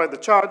to destroy the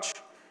charge.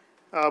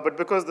 But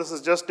because this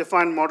is just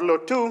defined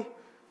modulo 2,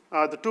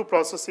 the two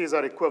processes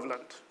are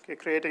equivalent. Okay,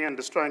 creating and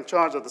destroying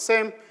charge are the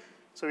same.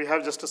 So we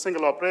have just a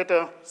single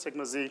operator,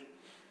 sigma z,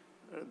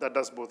 that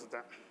does both of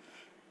them.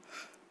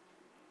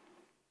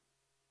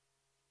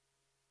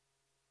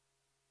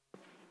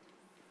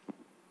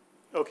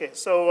 Okay,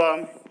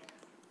 so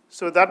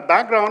that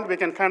background, we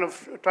can kind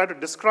of try to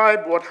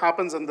describe what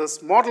happens in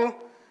this model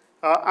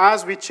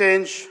as we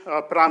change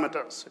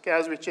parameters. Okay,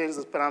 as we change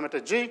this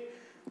parameter g,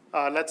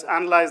 let's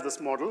analyze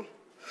this model.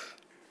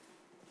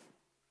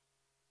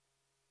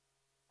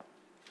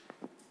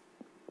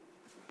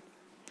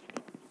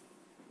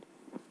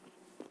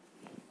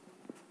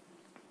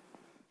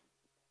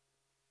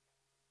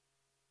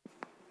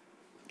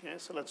 Okay,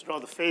 so let's draw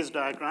the phase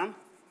diagram.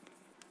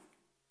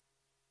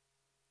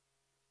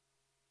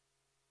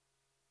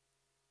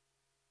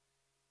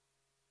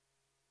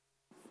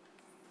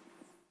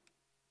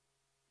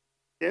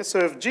 Okay, so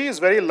if g is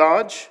very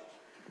large,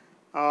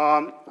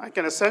 I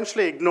can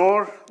essentially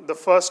ignore the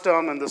first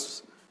term in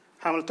this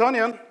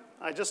Hamiltonian.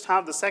 I just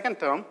have the second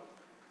term,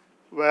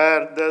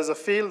 where there's a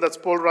field that's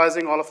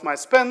polarizing all of my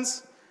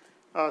spins.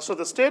 So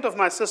the state of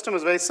my system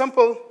is very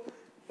simple.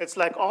 It's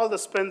like all the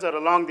spins are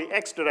along the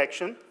x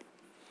direction.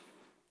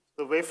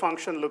 The wave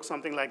function looks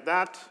something like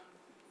that.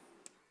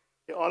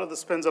 Okay, all of the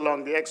spins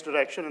along the x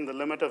direction and the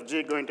limit of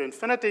g going to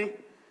infinity.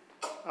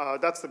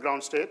 That's the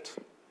ground state.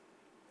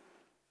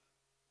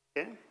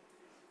 Okay.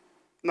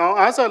 Now,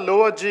 as I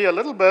lower g a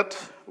little bit,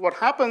 what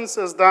happens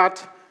is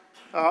that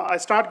I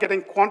start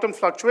getting quantum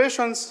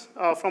fluctuations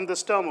from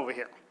this term over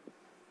here.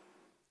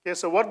 Okay,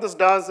 so what this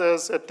does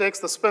is it takes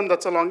the spin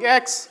that's along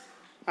x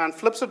and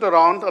flips it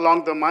around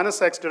along the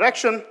minus x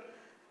direction,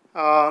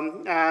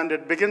 and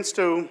it begins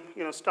to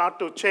start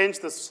to change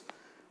this,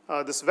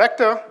 this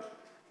vector.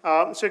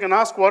 So you can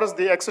ask, what is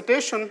the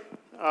excitation?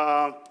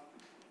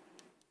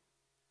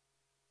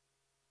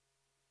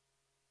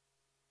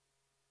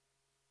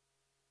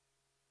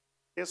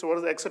 Okay, so what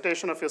is the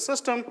excitation of your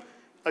system?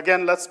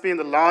 Again, let's be in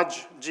the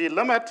large g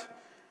limit.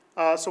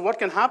 So what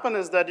can happen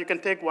is that you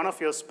can take one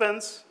of your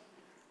spins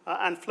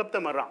and flip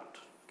them around.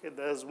 Okay,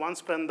 there's one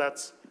spin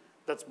that's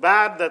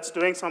bad, that's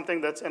doing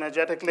something that's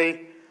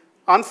energetically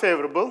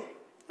unfavorable.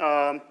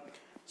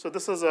 So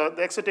this is the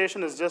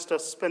excitation is just a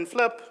spin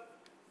flip.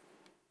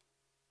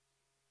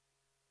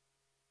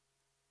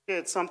 Okay,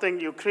 it's something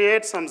you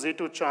create some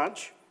Z2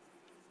 charge.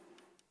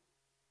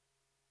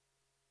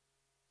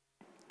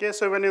 Okay,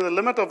 so when you're in the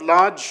limit of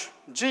large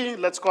g,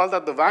 let's call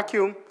that the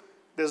vacuum.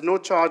 There's no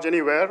charge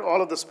anywhere.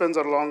 All of the spins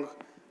are along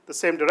the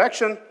same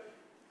direction.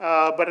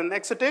 But an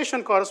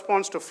excitation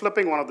corresponds to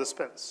flipping one of the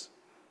spins.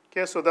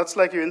 Okay, so that's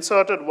like you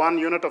inserted 1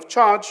 unit of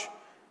charge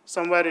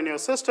somewhere in your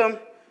system,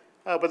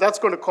 but that's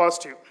going to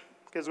cost you.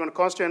 Okay, it's going to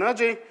cost you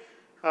energy,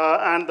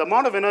 and the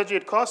amount of energy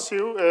it costs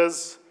you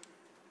is,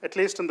 at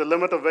least in the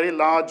limit of very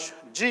large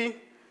g,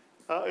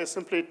 is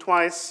simply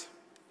twice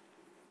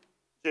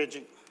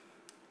jg.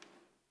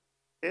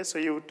 Okay, so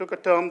you took a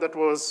term that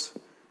was,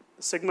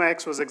 sigma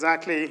x was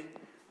exactly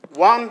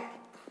 1.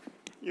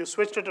 You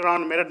switched it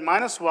around and made it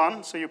minus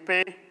 1, so you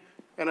pay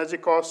energy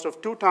cost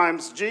of 2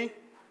 times g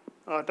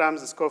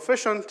times this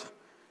coefficient.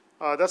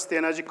 That's the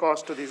energy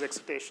cost to these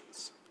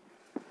excitations.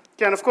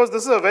 Okay, and of course,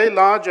 this is a very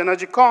large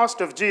energy cost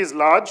if g is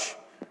large.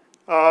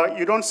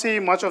 You don't see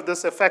much of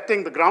this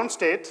affecting the ground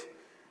state.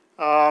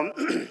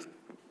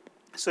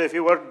 So if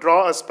you were to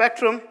draw a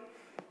spectrum,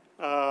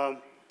 okay,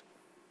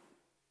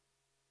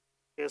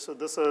 so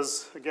this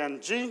is, again,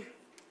 g.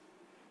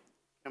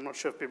 I'm not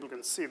sure if people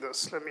can see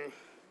this. Let me,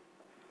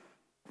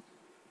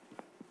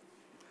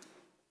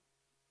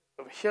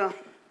 over here.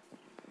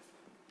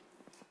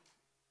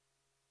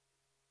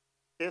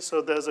 Okay,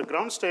 so there's a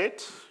ground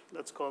state.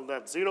 Let's call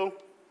that 0.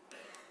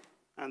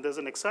 And there's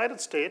an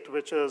excited state,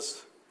 which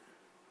is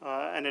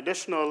an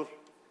additional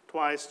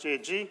twice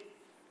jg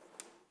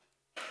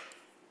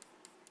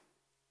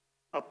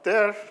up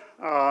there.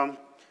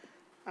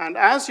 And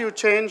as you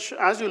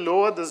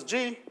lower this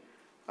g,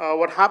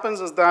 what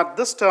happens is that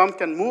this term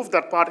can move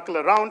that particle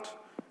around.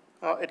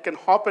 It can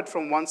hop it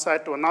from one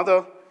side to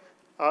another.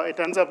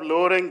 It ends up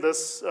lowering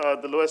this,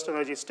 the lowest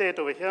energy state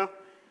over here.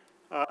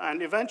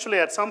 And eventually,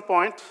 at some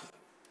point,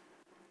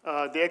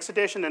 the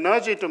excitation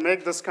energy to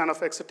make this kind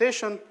of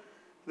excitation,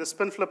 the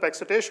spin flip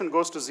excitation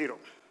goes to 0.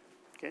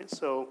 Okay,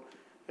 so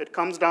it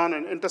comes down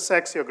and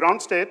intersects your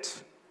ground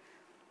state.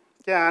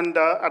 Okay, and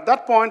at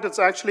that point, it's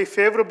actually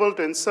favorable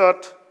to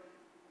insert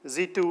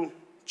Z2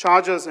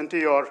 charges into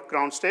your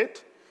ground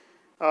state.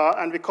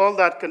 And we call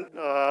that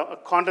a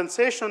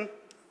condensation.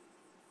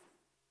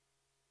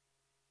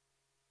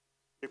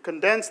 You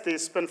condense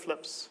these spin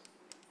flips.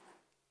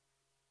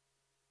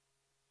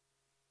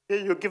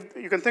 You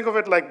can think of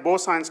it like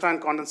Bose-Einstein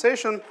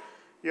condensation.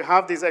 You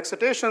have these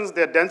excitations,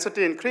 their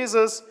density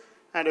increases,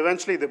 and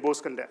eventually they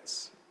Bose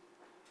condense.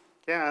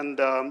 Okay, and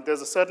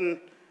there's a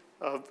certain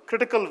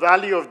critical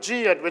value of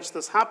G at which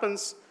this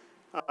happens.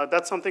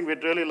 That's something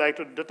we'd really like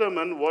to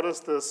determine. What is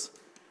this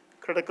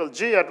critical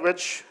G at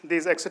which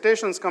these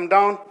excitations come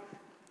down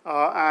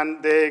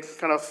and they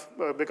kind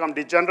of become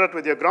degenerate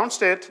with your ground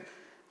state,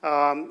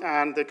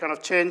 and they kind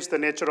of change the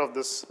nature of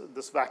this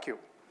vacuum.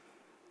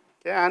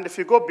 Okay, and if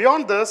you go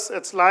beyond this,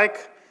 it's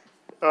like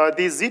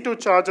these Z2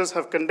 charges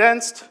have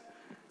condensed.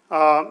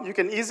 You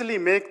can easily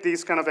make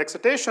these kind of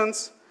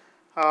excitations,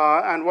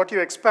 and what you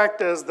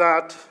expect is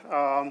that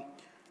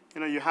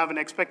you have an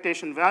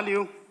expectation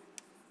value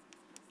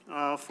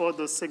for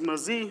the sigma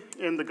Z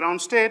in the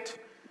ground state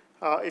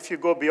if you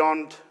go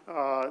beyond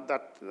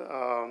that,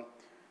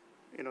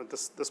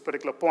 this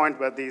particular point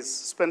where these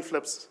spin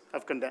flips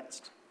have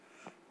condensed.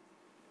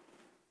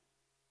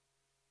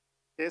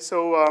 Okay,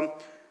 so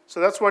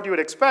that's what you would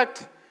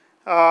expect.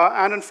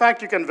 And in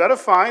fact, you can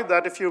verify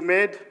that if you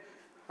made,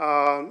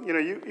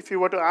 if you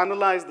were to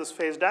analyze this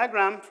phase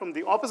diagram from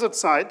the opposite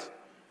side,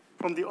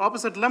 from the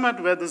opposite limit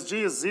where this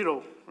G is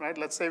 0, right?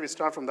 Let's say we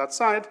start from that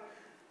side.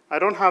 I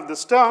don't have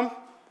this term.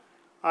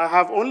 I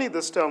have only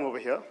this term over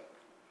here.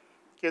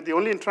 Okay, the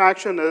only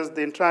interaction is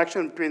the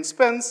interaction between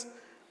spins,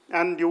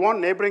 and you want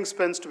neighboring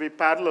spins to be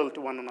parallel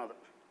to one another.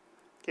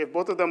 Okay, if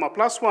both of them are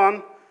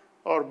 +1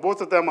 or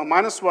both of them are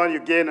 -1, you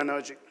gain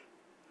energy.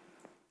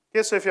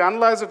 Okay, so if you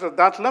analyze it at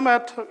that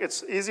limit,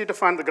 it's easy to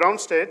find the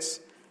ground states.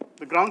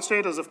 The ground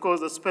state is, of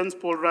course, the spins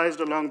polarized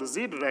along the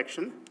Z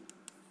direction,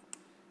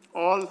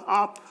 all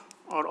up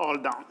or all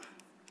down.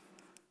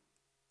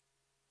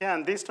 Yeah,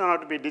 and these turn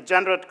out to be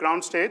degenerate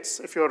ground states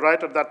if you're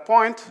right at that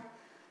point.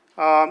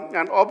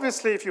 And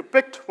obviously, if you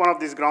picked one of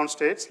these ground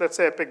states, let's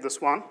say I picked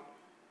this one,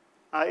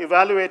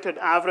 evaluated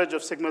average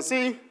of sigma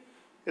Z,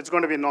 it's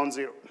going to be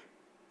non-zero.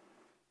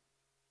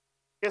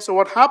 Okay, so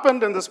what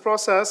happened in this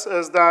process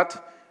is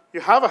that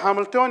you have a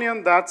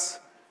Hamiltonian that's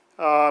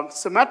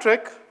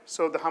symmetric,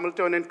 so the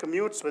Hamiltonian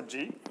commutes with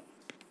G.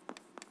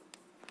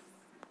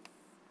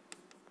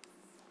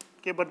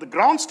 Okay, but the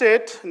ground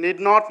state need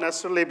not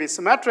necessarily be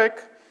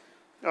symmetric.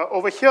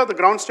 Over here, the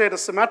ground state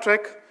is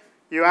symmetric.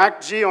 You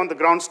act G on the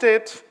ground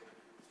state.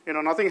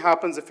 Nothing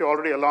happens if you're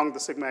already along the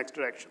sigma x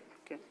direction.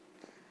 Okay?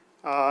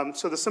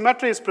 So the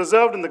symmetry is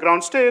preserved in the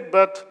ground state,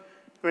 but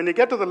when you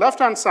get to the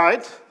left-hand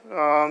side,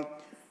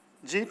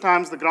 G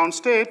times the ground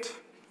state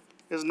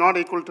is not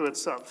equal to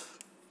itself.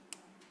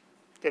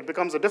 Okay, it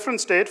becomes a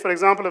different state. For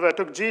example, if I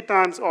took G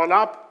times all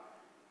up,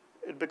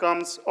 it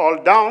becomes all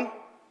down.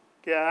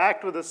 Okay, I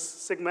act with this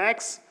sigma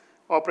x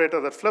operator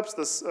that flips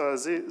this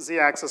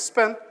z-axis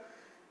spin.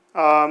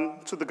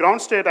 So the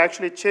ground state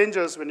actually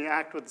changes when you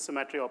act with the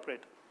symmetry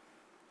operator.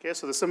 Okay,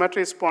 so the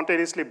symmetry is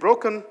spontaneously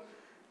broken,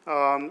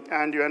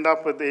 and you end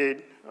up with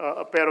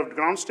a pair of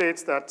ground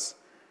states that's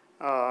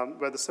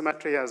where the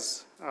symmetry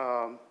is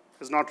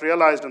not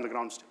realized in the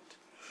ground state.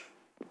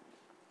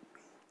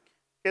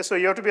 Okay, so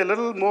you have to be a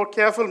little more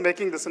careful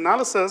making this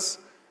analysis.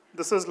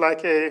 This is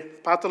like a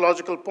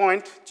pathological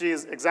point. G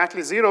is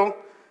exactly 0.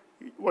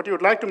 What you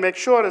would like to make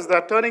sure is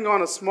that turning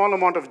on a small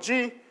amount of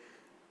G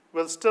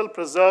will still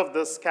preserve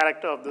this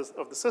character of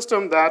the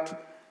system that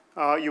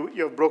you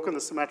have broken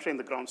the symmetry in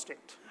the ground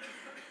state.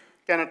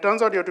 Okay, and it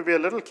turns out you have to be a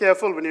little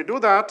careful when you do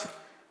that.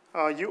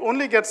 You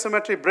only get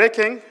symmetry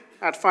breaking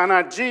at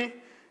finite G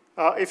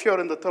if you're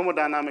in the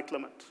thermodynamic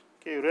limit.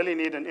 Okay, you really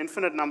need an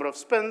infinite number of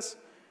spins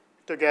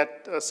to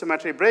get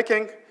symmetry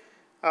breaking.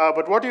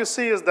 But what you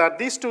see is that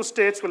these two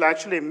states will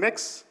actually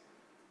mix.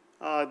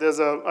 There's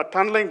a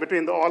tunneling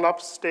between the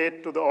all-up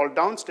state to the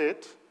all-down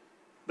state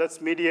that's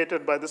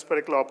mediated by this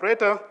particular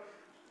operator.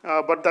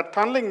 But that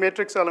tunneling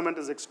matrix element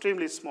is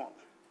extremely small.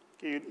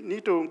 Okay, you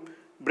need to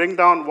bring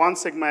down 1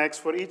 sigma x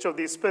for each of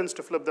these spins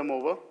to flip them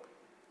over.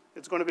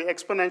 It's going to be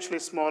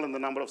exponentially small in the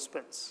number of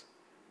spins.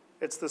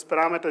 It's this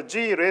parameter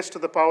G raised to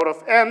the power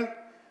of n,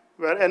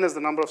 where n is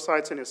the number of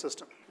sites in your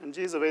system. And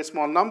G is a very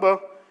small number,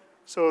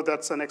 so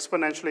that's an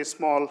exponentially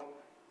small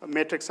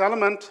matrix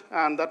element,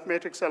 and that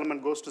matrix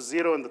element goes to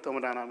 0 in the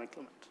thermodynamic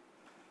limit.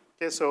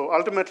 Okay, so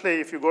ultimately,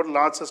 if you go to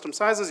large system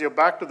sizes, you're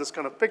back to this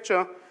kind of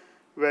picture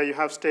where you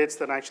have states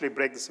that actually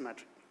break the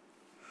symmetry.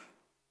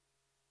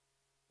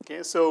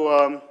 Okay,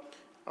 so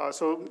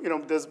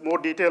there's more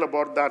detail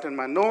about that in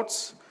my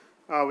notes,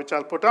 which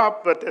I'll put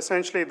up, but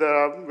essentially there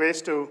are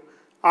ways to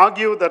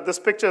argue that this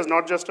picture is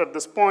not just at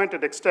this point,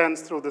 it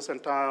extends through this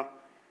entire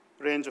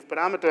range of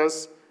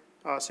parameters.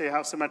 So you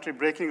have symmetry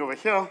breaking over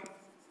here.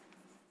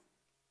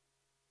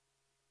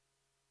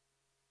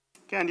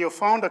 Okay, and you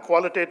found a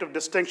qualitative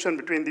distinction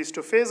between these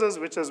two phases,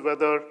 which is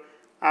whether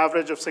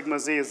average of sigma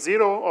z is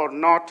 0 or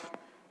not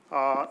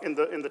in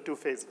the two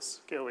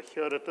phases. Okay, over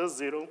here it is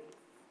 0, okay,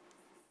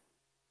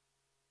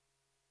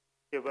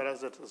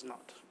 whereas it is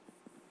not.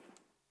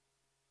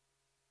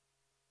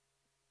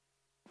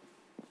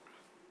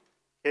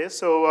 Okay,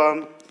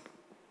 so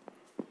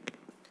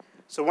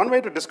one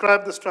way to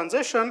describe this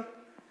transition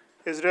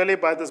is really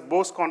by this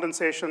Bose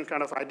condensation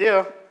kind of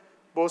idea,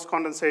 Bose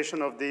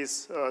condensation of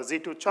these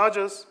Z2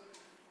 charges.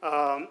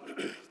 Okay,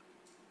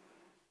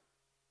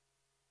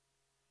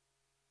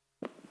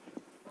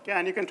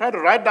 and you can try to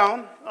write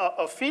down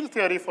a field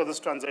theory for this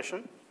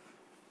transition.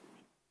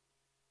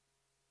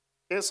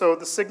 Okay, so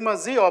the sigma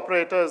z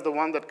operator is the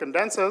one that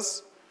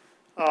condenses.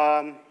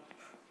 Okay,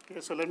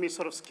 so let me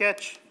sort of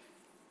sketch.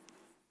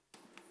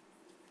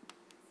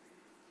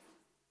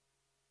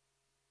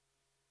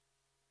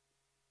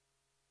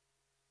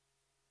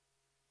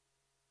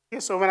 Okay,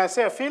 so when I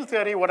say a field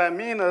theory, what I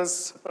mean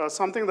is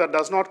something that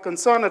does not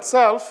concern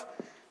itself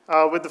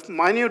with the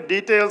minute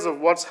details of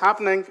what's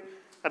happening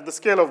at the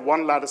scale of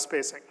one lattice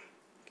spacing.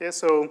 Okay,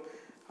 so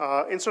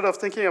instead of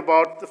thinking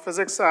about the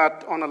physics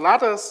on a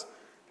lattice,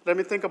 let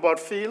me think about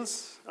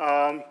fields,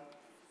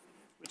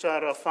 which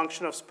are a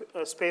function of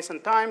space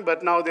and time,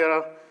 but now they're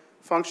a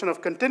function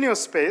of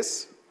continuous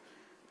space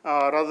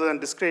rather than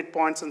discrete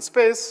points in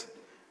space.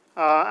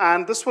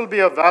 And this will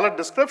be a valid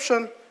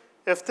description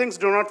if things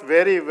do not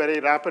vary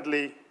very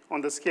rapidly on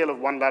the scale of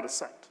one lattice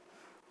site.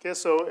 Okay,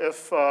 so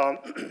if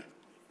okay,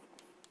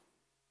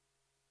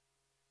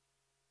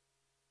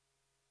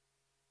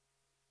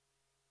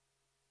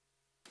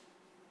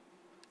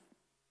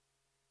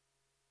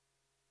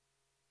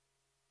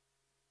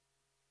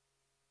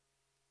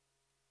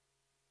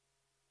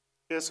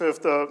 so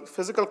if the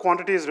physical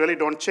quantities really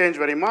don't change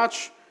very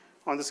much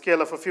on the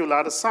scale of a few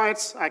lattice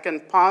sites, I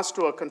can pass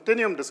to a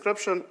continuum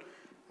description.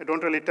 I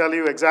don't really tell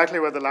you exactly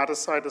where the lattice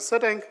site is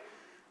sitting.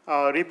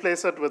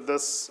 Replace it with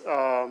this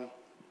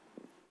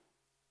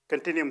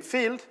continuum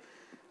field.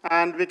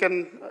 And we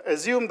can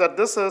assume that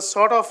this is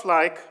sort of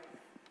like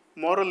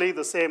morally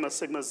the same as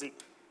sigma z.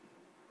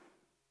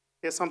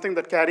 Okay, something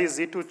that carries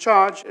Z2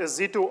 charge is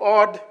Z2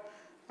 odd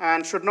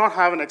and should not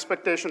have an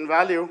expectation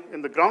value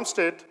in the ground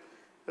state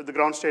if the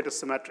ground state is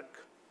symmetric.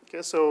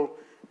 Okay, so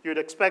you'd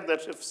expect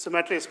that if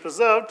symmetry is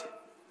preserved,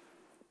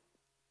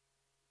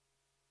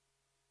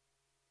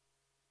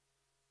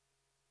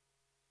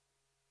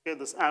 okay,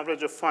 this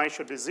average of phi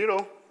should be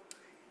 0.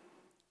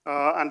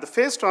 And the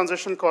phase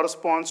transition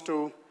corresponds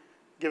to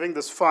giving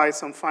this phi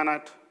some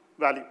finite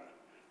value.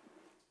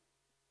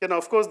 Okay, now,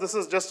 of course, this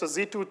is just a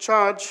Z2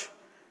 charge.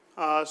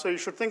 So you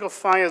should think of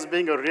phi as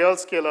being a real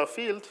scalar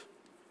field.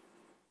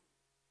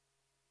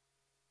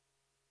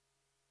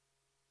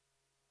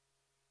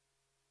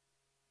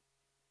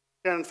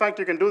 And in fact,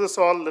 you can do this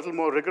all a little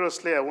more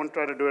rigorously. I won't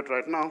try to do it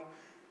right now.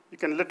 You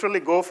can literally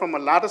go from a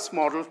lattice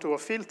model to a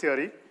field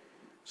theory.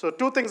 So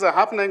two things are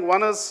happening.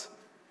 One is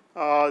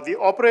the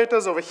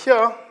operators over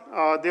here,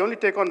 they only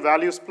take on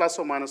values plus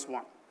or minus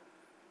 1.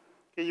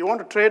 Okay, you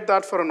want to trade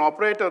that for an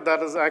operator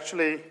that is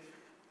actually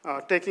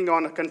taking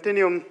on a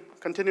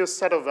continuous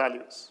set of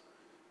values.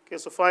 Okay,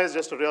 so phi is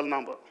just a real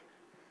number.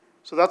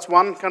 So that's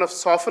one kind of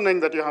softening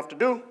that you have to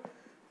do.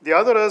 The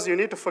other is you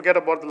need to forget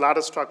about the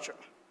lattice structure.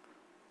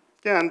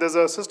 Okay, and there's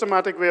a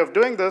systematic way of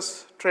doing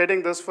this,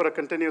 trading this for a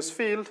continuous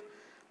field,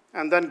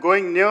 and then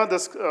going near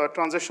this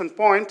transition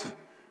point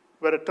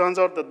where it turns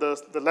out that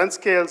the length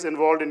scales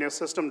involved in your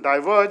system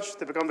diverge,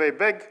 they become very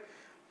big,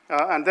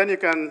 and then you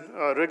can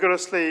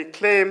rigorously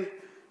claim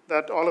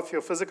that all of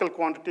your physical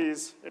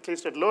quantities, at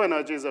least at low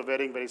energies, are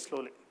varying very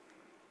slowly.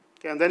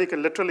 Okay, and then you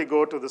can literally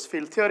go to this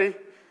field theory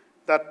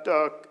that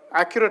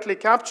accurately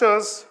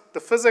captures the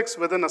physics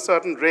within a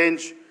certain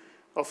range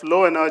of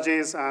low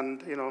energies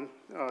and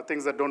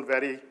things that don't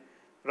vary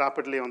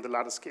rapidly on the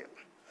lattice scale.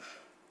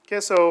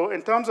 Okay, so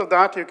in terms of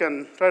that, you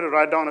can try to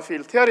write down a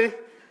field theory.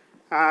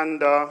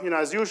 And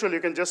as usual, you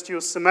can just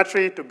use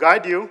symmetry to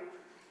guide you.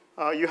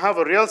 You have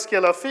a real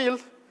scalar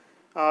field.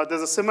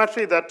 There's a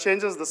symmetry that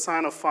changes the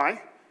sign of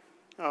phi.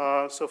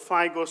 So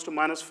phi goes to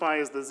minus phi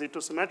is the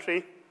Z2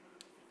 symmetry.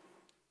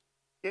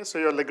 Okay, so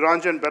your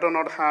Lagrangian better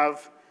not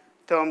have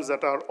terms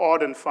that are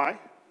odd in phi.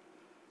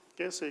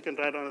 Okay, so you can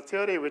write down a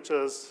theory which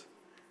is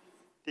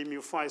d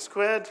mu phi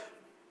squared.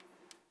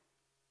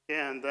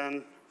 Okay, and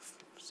then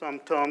some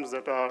terms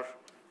that are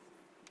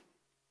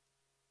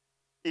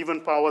even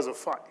powers of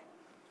phi.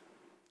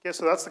 Okay,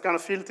 so that's the kind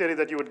of field theory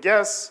that you would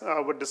guess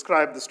would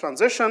describe this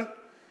transition.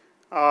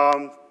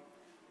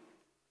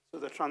 So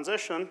the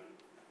transition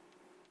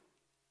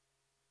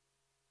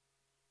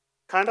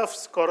kind of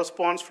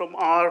corresponds from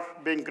R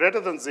being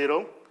greater than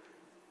 0.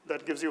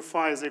 That gives you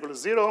phi is equal to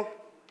 0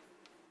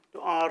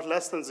 to R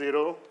less than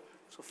 0.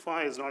 So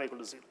phi is not equal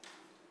to 0.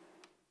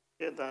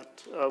 Okay,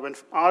 that when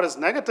R is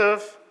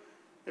negative,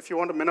 if you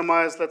want to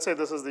minimize, let's say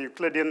this is the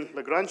Euclidean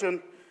Lagrangian,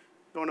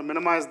 you want to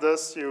minimize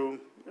this, you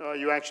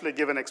actually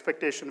give an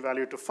expectation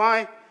value to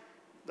phi.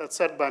 That's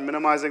set by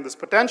minimizing this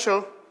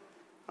potential,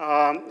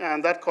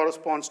 and that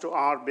corresponds to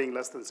R being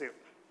less than 0.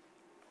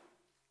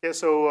 Okay,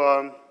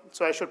 so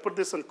I should put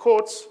this in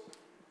quotes.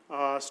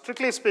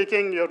 Strictly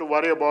speaking, you have to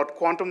worry about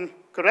quantum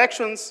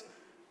corrections.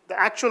 The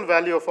actual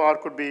value of R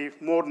could be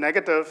more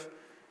negative,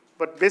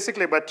 but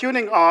basically by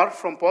tuning R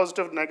from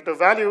positive to negative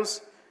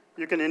values,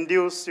 you can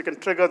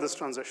trigger this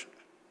transition.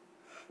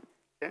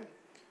 Okay?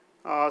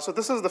 So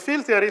this is the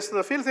field theory. So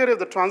the field theory of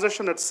the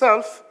transition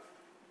itself,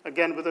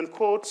 again within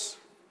quotes,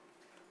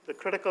 the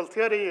critical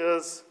theory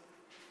is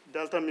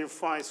delta mu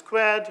phi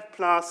squared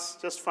plus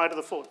just phi to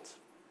the fourth.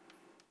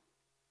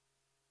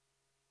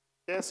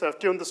 Okay, so I've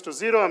tuned this to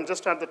 0. I'm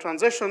just at the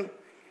transition.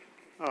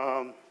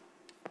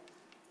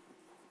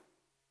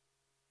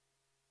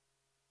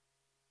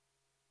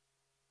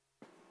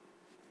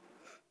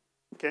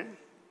 Okay.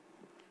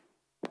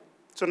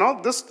 So now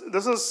this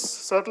is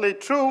certainly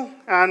true,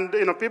 and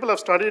people have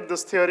studied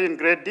this theory in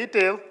great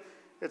detail.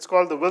 It's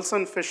called the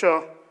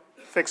Wilson-Fisher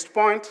fixed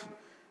point.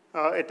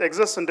 It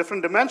exists in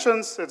different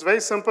dimensions. It's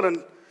very simple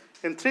in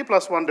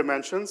 3+1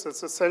 dimensions.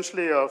 It's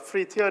essentially a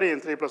free theory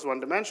in 3+1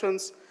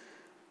 dimensions.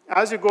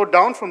 As you go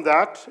down from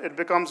that, it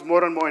becomes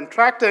more and more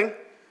interacting.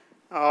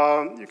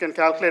 You can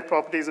calculate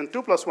properties in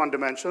 2+1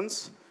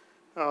 dimensions,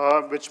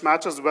 which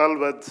matches well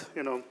with,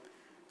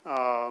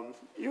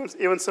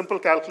 even simple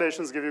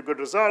calculations give you good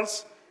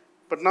results.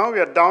 But now we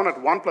are down at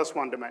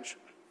 1+1 dimension.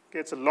 Okay,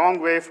 it's a long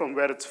way from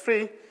where it's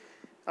free.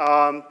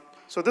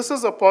 So this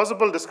is a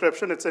plausible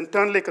description. It's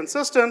internally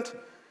consistent,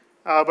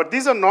 but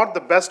these are not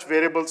the best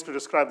variables to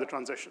describe the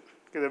transition.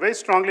 Okay, they're very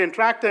strongly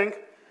interacting,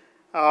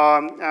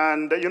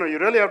 and you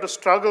really have to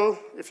struggle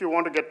if you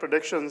want to get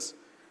predictions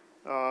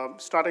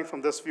starting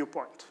from this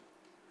viewpoint.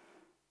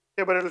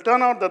 Okay, but it'll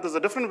turn out that there's a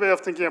different way of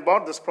thinking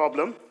about this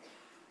problem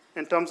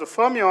in terms of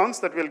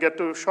fermions that we'll get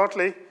to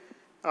shortly,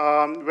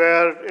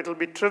 where it'll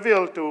be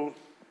trivial to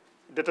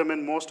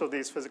determine most of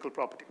these physical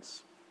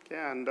properties. Okay,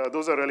 and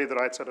those are really the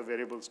right set of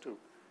variables to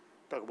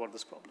talk about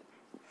this problem.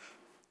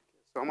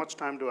 So how much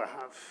time do I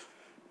have?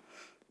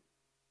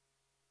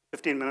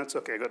 15 minutes?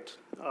 Okay, good.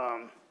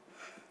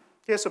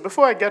 Okay, so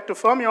before I get to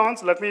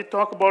fermions, let me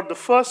talk about the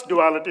first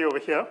duality over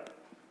here,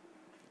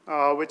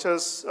 which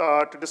is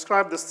to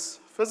describe this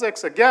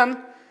physics again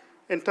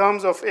in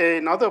terms of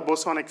another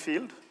bosonic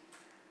field.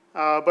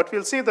 But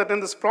we'll see that in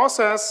this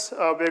process,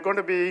 we're going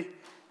to be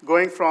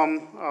going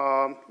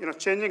from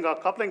changing our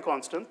coupling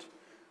constant.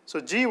 So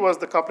G was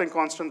the coupling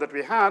constant that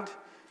we had.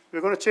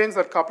 We're going to change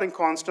that coupling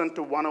constant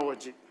to 1 over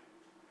G.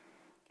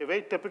 A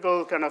very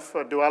typical kind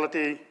of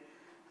duality.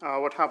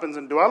 What happens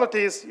in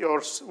dualities,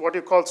 what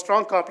you call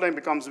strong coupling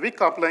becomes weak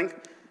coupling,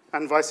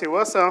 and vice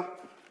versa.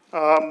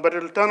 But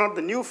it'll turn out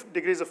the new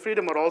degrees of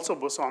freedom are also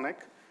bosonic.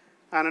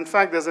 And in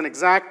fact,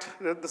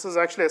 this is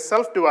actually a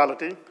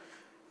self-duality.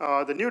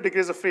 The new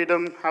degrees of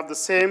freedom have the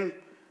same,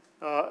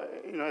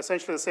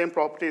 essentially the same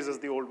properties as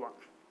the old one.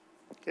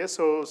 Okay,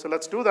 so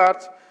let's do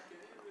that.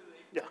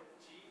 Yeah.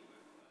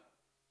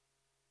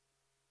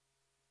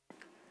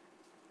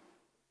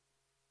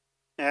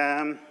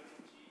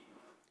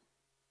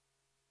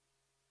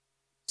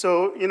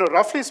 So,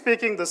 roughly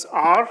speaking, this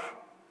R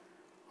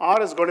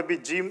is going to be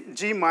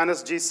G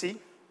minus GC,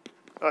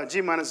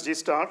 G minus G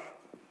star.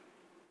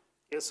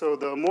 Okay, so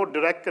the more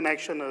direct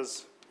connection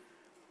is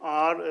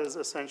R is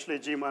essentially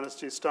G minus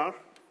G star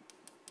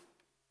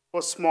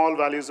for small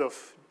values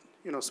of,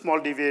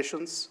 small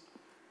deviations.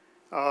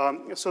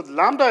 So the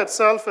lambda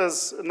itself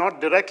is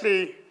not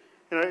directly,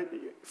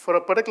 for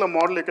a particular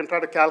model, you can try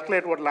to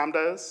calculate what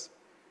lambda is.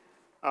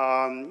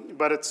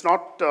 But it's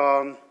not,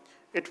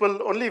 it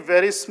will only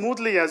vary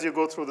smoothly as you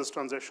go through this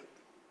transition.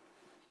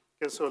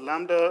 Okay, so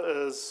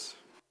lambda is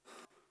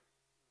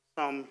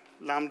some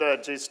lambda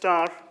at G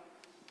star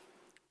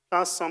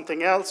plus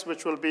something else,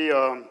 which will be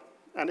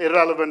an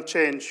irrelevant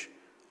change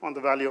on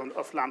the value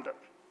of lambda.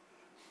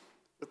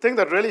 The thing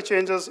that really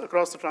changes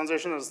across the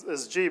transition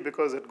is G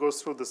because it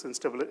goes through this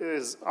instability,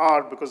 is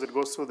R because it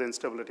goes through the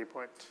instability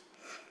point.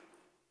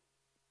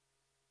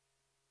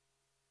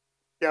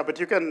 Yeah, but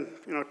you can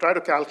try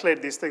to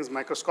calculate these things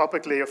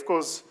microscopically. Of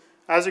course,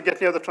 as you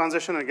get near the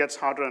transition, it gets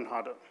harder and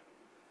harder.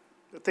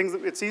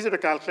 It's easy to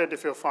calculate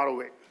if you're far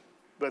away,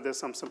 but there's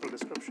some simple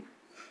description.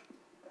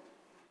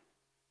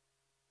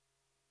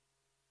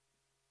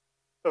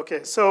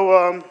 Okay,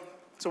 so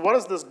what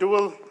is this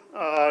dual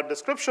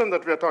description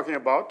that we're talking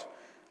about?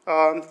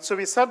 So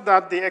we said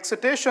that the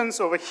excitations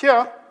over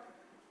here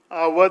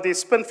were these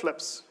spin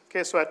flips.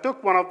 Okay, so I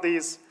took one of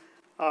these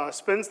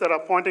spins that are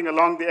pointing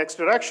along the x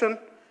direction.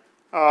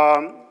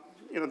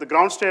 The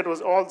ground state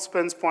was all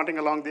spins pointing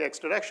along the x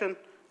direction.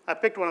 I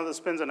picked one of the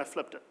spins and I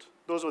flipped it.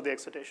 Those were the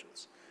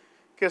excitations.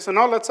 Okay, so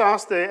now let's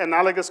ask the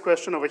analogous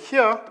question over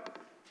here.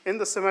 In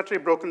the symmetry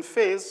broken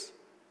phase,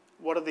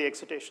 what are the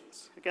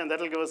excitations? Again,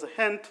 that'll give us a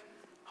hint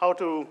how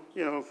to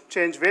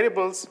change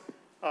variables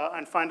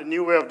and find a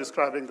new way of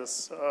describing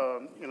this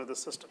this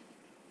system.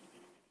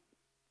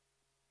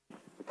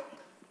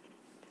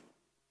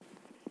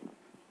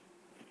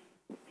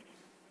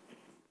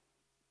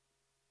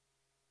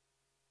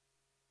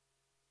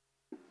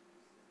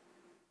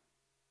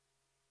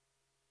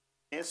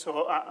 Okay,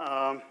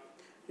 so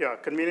yeah,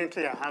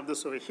 conveniently I have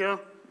this over here.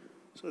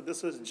 So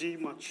this is G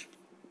much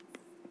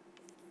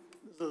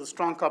This is a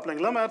strong coupling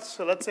limit.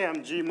 So let's say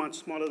I'm G much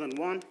smaller than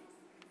 1.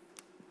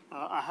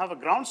 I have a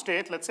ground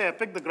state. Let's say I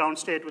pick the ground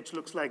state, which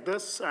looks like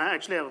this. I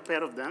actually have a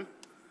pair of them.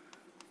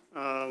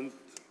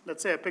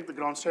 Let's say I pick the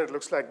ground state. It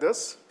looks like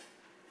this.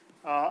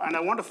 And I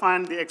want to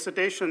find the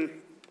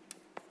excitation.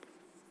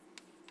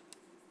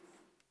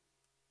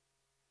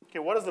 Okay,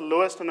 what is the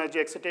lowest energy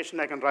excitation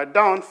I can write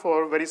down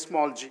for very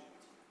small g?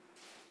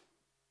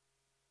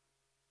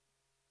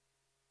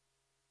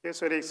 Okay,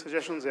 so any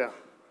suggestions? Yeah.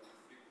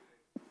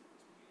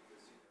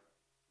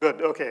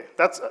 Good, okay.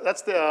 That's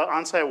the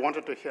answer I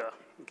wanted to hear.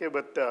 Okay,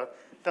 but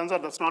turns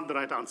out that's not the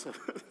right answer,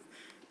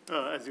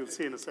 as you'll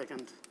see in a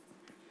second.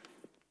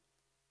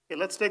 Okay,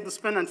 let's take the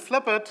spin and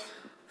flip it.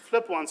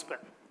 Flip one spin.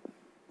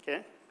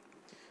 Okay.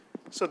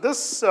 So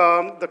this,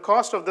 the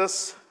cost of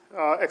this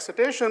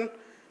excitation,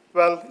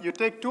 well, you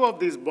take two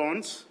of these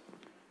bonds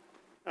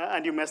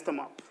and you mess them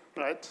up,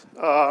 right?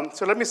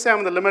 So let me say I'm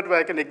in the limit where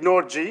I can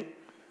ignore G.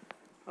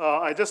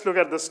 I just look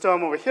at this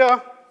term over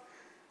here.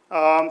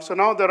 So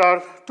now there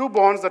are two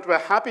bonds that were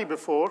happy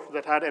before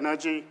that had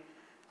energy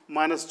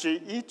minus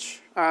G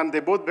each, and they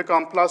both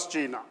become plus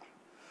G now.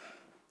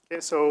 Okay,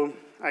 so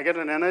I get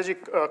an energy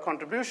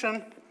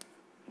contribution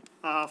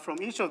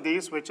from each of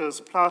these, which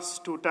is plus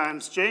 2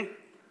 times J.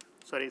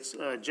 Sorry, it's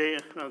J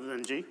rather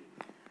than G.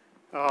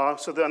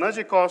 So the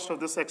energy cost of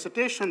this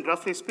excitation,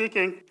 roughly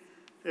speaking,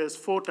 is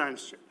 4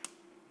 times J.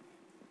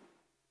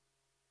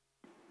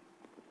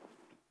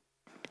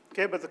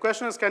 Okay, but the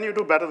question is, can you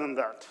do better than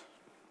that?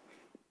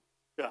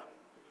 Yeah.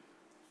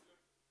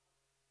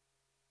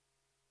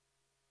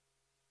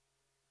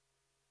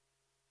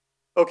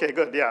 Okay,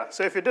 good, yeah.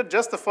 So if you did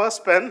just the first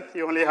spin,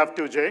 you only have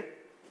 2J.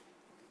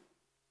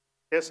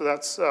 Okay, so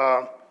that's,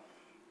 okay,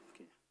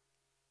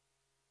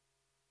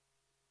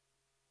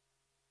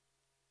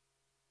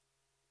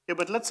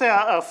 but let's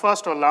say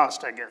first or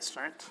last, I guess,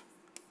 right?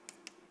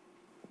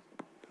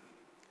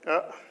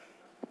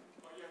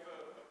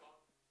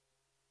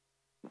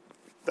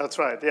 That's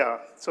right, yeah.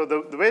 So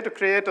the way to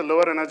create a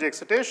lower energy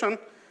excitation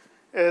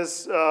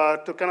is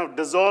to kind of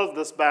dissolve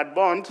this bad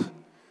bond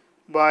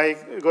by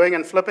going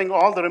and flipping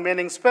all the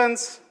remaining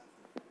spins.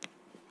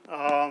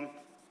 So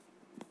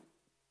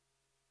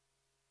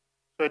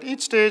at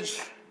each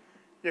stage,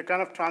 you're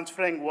kind of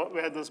transferring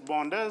where this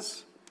bond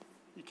is.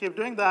 You keep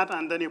doing that,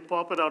 and then you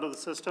pop it out of the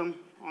system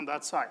on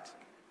that side.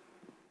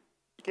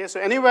 Okay, so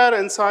anywhere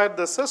inside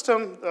the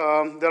system,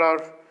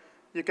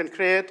 you can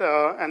create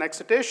an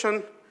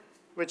excitation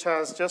which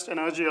has just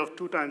energy of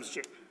 2 times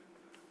J.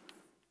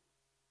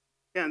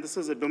 And this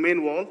is a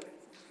domain wall.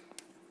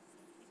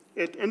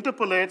 It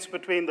interpolates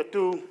between the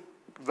two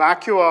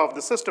vacua of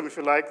the system, if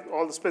you like,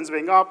 all the spins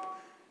being up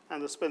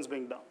and the spins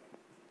being down.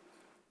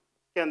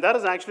 And that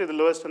is actually the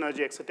lowest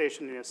energy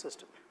excitation in your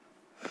system.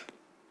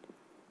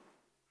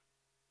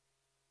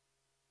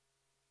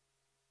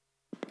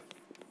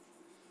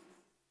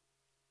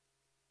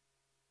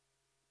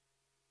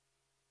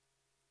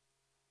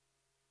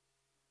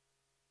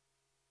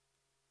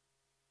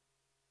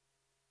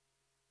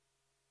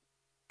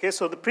 Okay,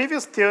 so the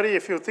previous theory,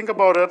 if you think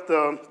about it,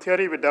 the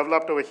theory we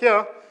developed over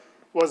here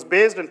was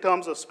based in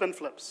terms of spin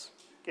flips.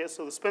 Okay,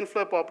 so the spin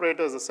flip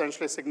operator is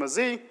essentially sigma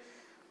z,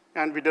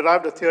 and we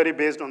derived a theory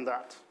based on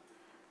that.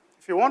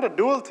 If you want a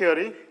dual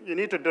theory, you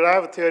need to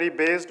derive a theory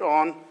based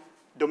on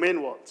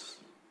domain walls.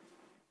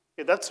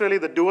 Okay, that's really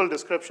the dual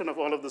description of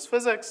all of this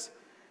physics.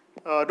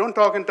 Don't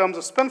talk in terms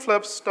of spin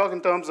flips, talk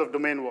in terms of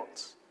domain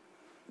walls.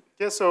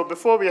 Okay, so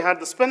before we had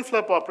the spin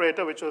flip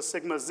operator, which was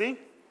sigma z.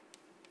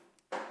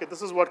 Okay,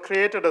 this is what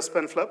created a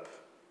spin flip.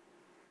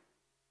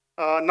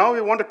 Now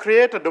we want to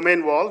create a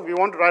domain wall. We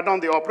want to write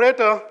down the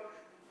operator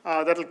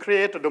that will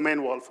create a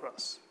domain wall for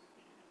us.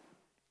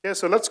 Okay,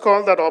 so let's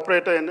call that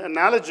operator in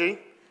analogy.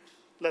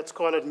 Let's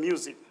call it mu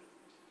z.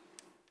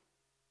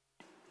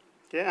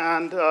 Okay,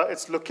 and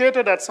it's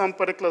located at some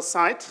particular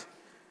site.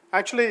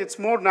 Actually, it's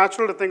more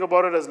natural to think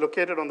about it as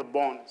located on the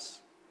bonds,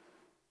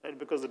 right?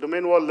 Because the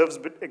domain wall lives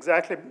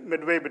exactly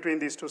midway between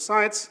these two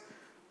sites.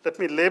 Let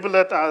me label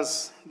it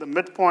as the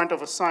midpoint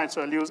of a site,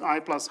 so I'll use I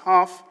plus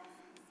half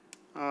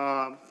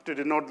to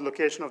denote the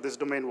location of this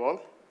domain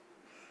wall.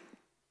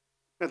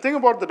 The thing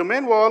about the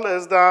domain wall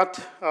is that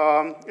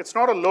it's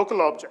not a local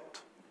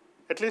object.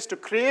 At least to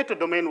create a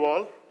domain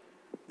wall,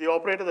 the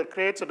operator that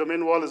creates a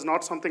domain wall is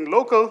not something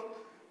local.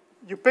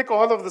 You pick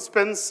all of the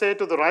spins, say,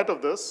 to the right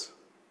of this,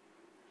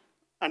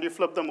 and you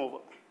flip them over.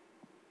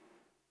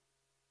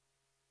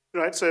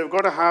 Right, so you've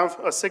got to have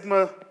a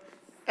sigma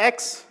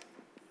x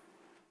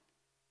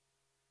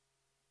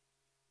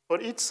for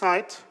each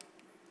site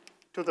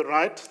to the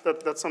right.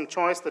 That's some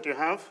choice that you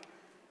have.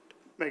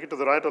 Make it to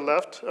the right or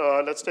left.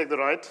 Let's take the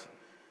right.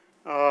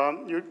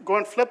 You go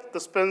and flip the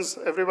spins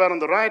everywhere on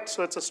the right,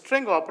 so it's a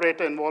string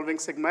operator involving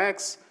sigma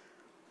x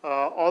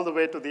all the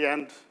way to the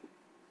end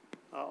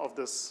of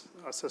this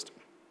system.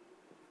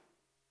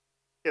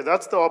 Okay,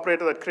 that's the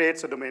operator that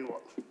creates a domain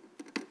wall.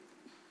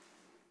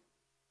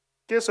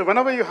 Okay, so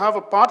whenever you have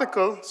a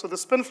particle, so the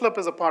spin flip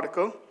is a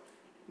particle,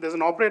 there's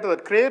an operator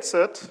that creates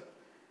it,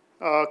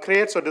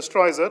 creates or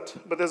destroys it,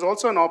 but there's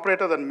also an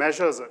operator that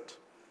measures it.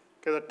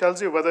 okay, that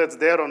tells you whether it's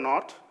there or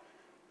not.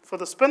 For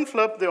the spin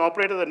flip, the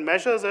operator that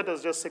measures it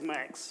is just sigma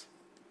x.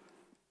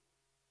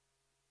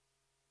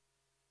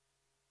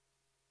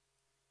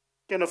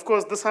 And of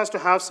course, this has to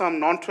have some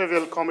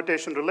non-trivial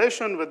commutation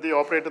relation with the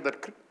operator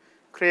that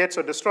creates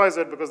or destroys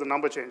it because the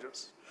number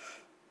changes.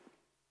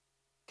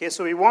 Okay,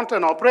 so we want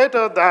an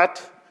operator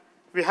that,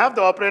 we have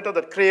the operator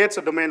that creates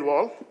a domain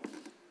wall.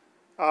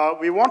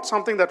 We want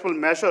something that will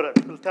measure it.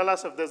 It will tell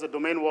us if there's a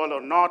domain wall or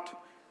not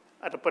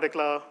at a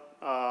particular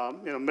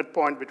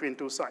midpoint between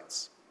two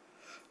sites.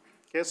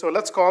 Okay, so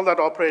let's call that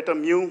operator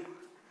mu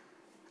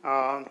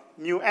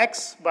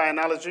x by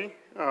analogy.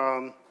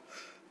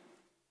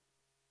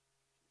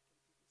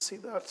 See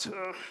that?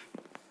 Let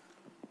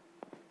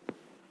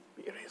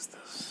me erase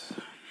this.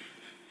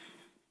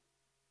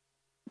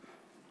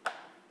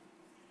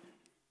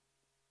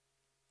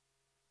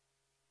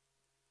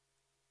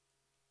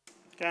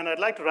 Okay, and I'd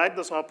like to write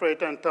this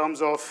operator in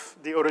terms of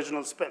the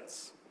original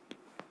spins.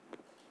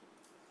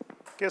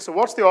 Okay, so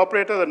what's the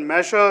operator that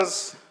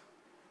measures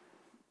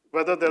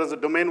whether there is a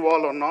domain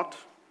wall or not?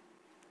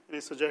 Any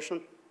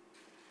suggestion?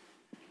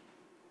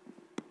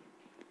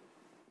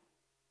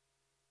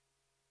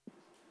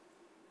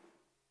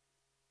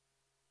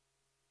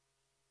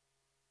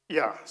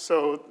 Yeah,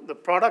 so the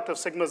product of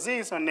sigma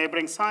z's on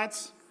neighboring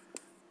sites.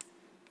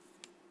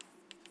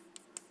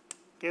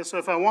 Okay, so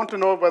if I want to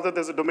know whether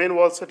there's a domain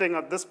wall sitting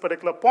at this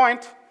particular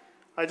point,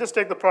 I just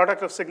take the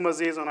product of sigma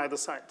z's on either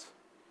side.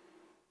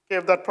 Okay,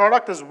 if that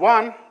product is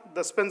 1,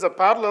 the spins are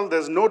parallel,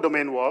 there's no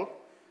domain wall.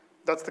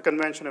 That's the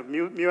convention of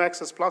mu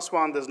x is plus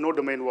 1, there's no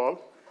domain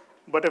wall.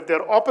 But if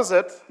they're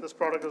opposite, this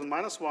product is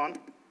minus 1,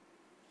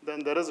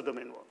 then there is a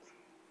domain wall.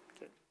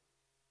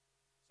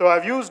 So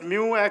I've used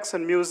mu x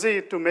and mu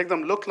z to make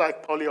them look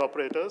like Pauli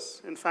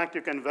operators. In fact,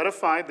 you can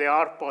verify they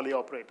are Pauli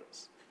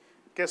operators.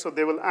 Okay, so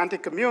they will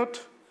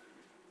anti-commute.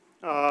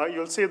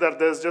 You'll see that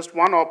there's just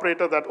one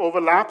operator that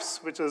overlaps,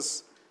 which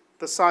is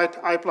the site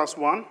I plus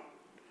 1.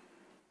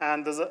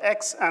 And there's an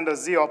x and a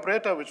z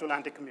operator, which will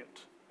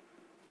anti-commute.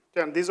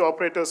 Okay, and these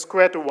operators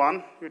square to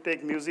 1. You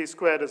take mu z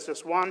squared is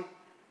just 1.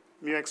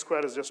 Mu x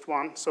squared is just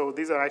 1. So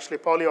these are actually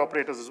Pauli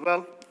operators as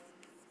well.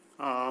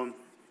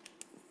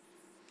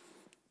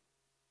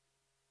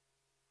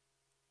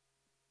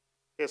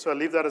 Okay, so I'll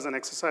leave that as an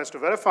exercise to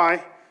verify.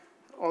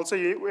 Also,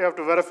 we have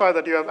to verify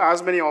that you have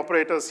as many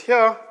operators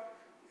here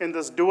in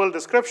this dual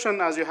description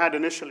as you had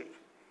initially.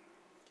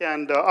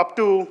 And up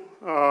to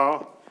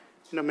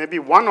maybe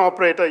one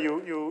operator,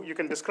 you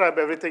can describe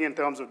everything in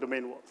terms of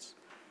domain walls.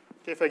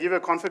 Okay, if I give you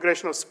a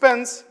configuration of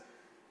spins,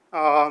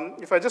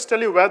 if I just tell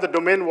you where the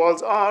domain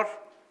walls are,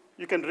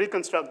 you can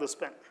reconstruct the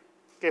spin.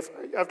 Okay,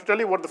 I have to tell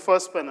you what the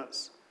first spin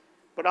is.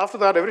 But after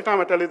that, every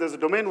time I tell you there's a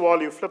domain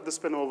wall, you flip the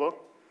spin over.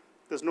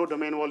 There's no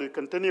domain wall, you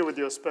continue with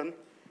your spin.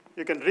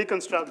 You can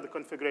reconstruct the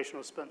configuration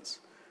of spins.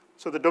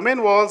 So the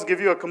domain walls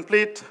give you a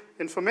complete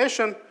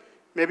information,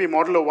 maybe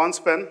modulo 1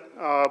 spin,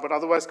 but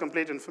otherwise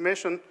complete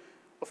information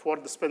of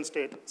what the spin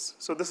state is.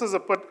 So this is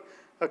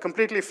a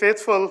completely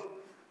faithful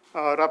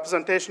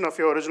representation of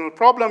your original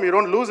problem. You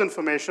don't lose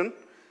information,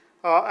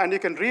 and you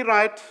can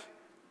rewrite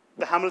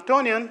the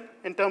Hamiltonian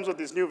in terms of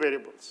these new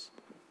variables.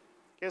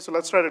 Okay, so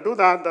let's try to do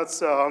that.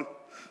 That's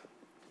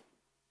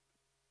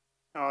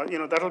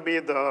that'll be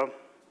the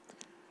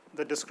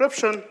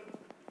description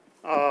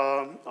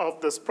of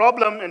this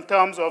problem in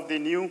terms of the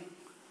new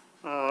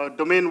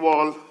domain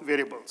wall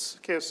variables.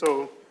 Okay,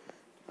 so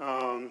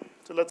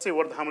let's see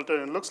what the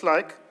Hamiltonian looks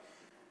like.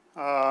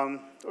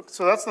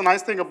 So that's the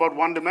nice thing about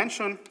one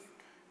dimension.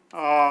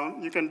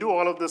 You can do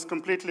all of this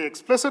completely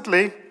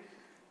explicitly.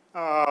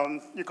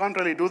 You can't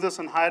really do this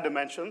in higher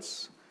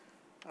dimensions,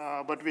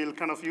 but we'll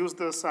kind of use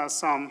this as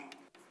some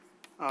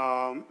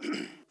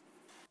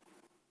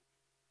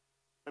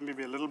let me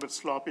be a little bit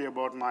sloppy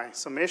about my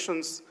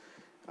summations.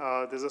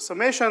 There's a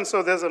summation,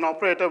 so there's an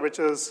operator which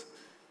is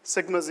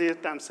sigma z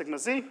times sigma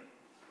z.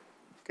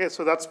 Okay,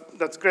 so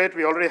that's great.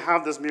 We already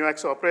have this mu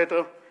x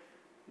operator.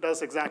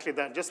 Does exactly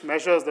that, just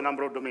measures the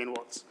number of domain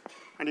walls.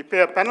 And you pay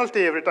a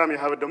penalty every time you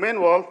have a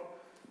domain wall.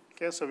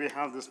 Okay, so we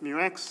have this mu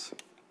x.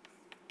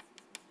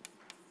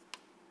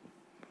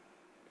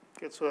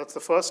 Okay, so that's the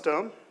first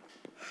term.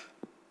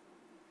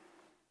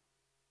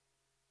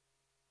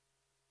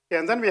 Okay,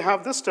 and then we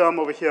have this term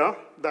over here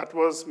that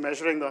was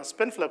measuring the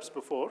spin flips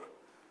before.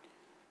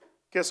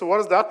 Okay, so what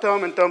is that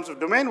term in terms of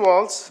domain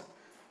walls?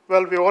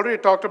 Well, we already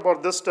talked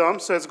about this term,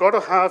 so it's got to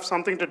have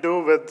something to do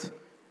with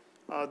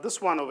this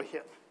one over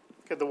here,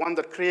 okay, the one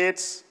that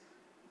creates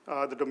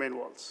the domain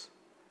walls.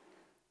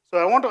 So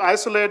I want to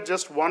isolate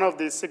just one of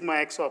these sigma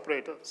x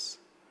operators.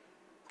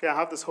 Okay, I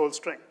have this whole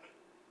string.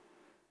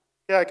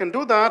 Okay, I can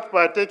do that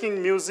by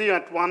taking mu z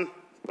at one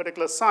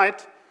particular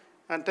site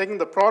and taking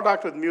the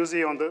product with mu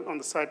z on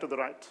the side to the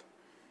right.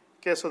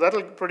 Okay, so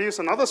that'll produce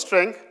another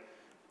string,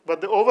 but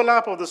the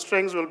overlap of the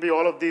strings will be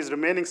all of these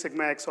remaining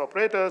sigma x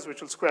operators,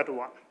 which will square to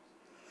 1.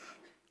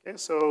 Okay,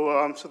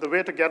 so the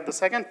way to get the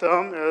second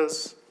term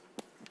is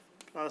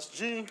plus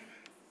g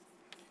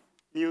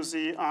mu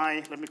z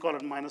I, let me call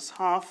it minus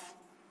half.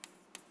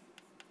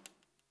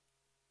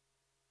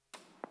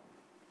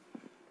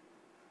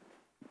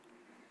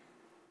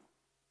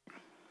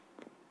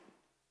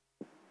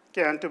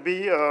 Okay, and to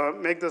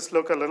make this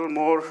look a little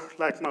more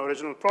like my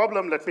original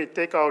problem, let me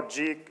take out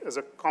G as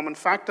a common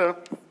factor.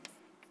 So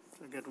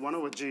I get 1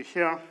 over G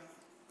here.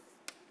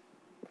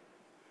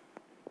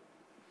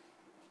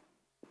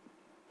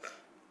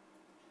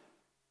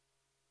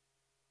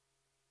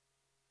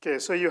 Okay,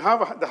 so you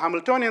have the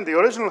Hamiltonian, the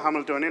original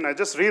Hamiltonian. I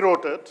just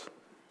rewrote it.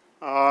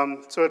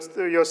 So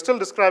you're still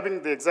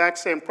describing the exact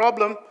same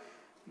problem,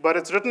 but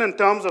it's written in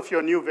terms of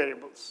your new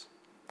variables.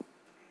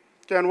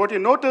 Okay, and what you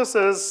notice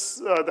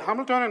is the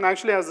Hamiltonian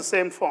actually has the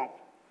same form.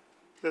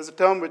 There's a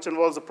term which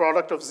involves the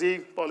product of Z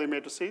Pauli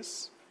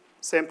matrices.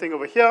 Same thing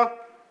over here.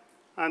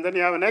 And then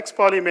you have an X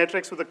Pauli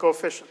matrix with a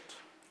coefficient.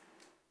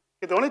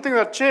 Okay, the only thing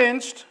that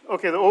changed,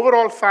 okay, the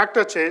overall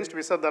factor changed.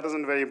 We said that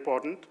isn't very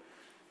important.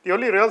 The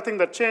only real thing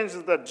that changed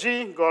is that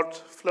G got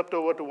flipped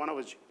over to 1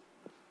 over G.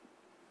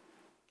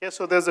 Okay,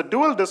 so there's a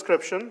dual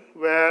description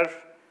where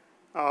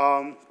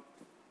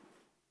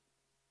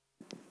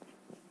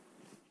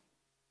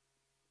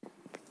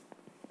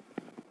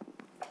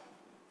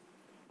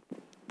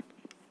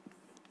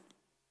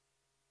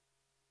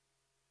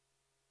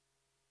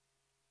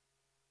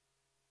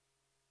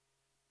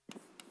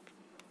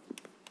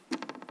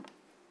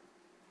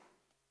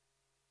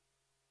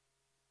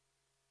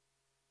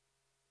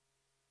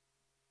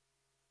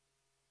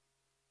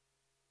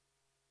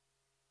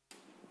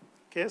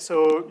okay,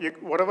 so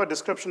whatever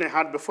description you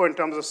had before in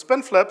terms of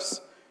spin flips,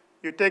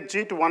 you take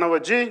G to 1 over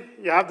G.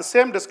 You have the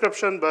same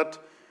description,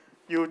 but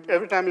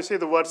every time you see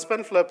the word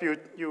spin flip,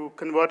 you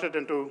convert it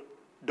into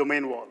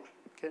domain wall.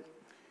 Okay?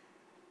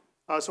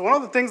 So one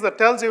of the things that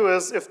tells you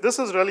is if this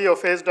is really your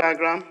phase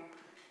diagram,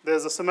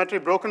 there's a symmetry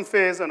broken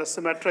phase and a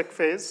symmetric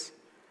phase.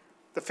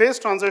 The phase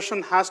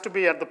transition has to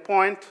be at the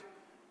point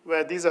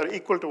where these are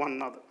equal to one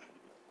another.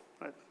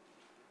 Right?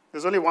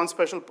 There's only one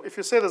special, if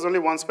you say there's only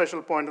one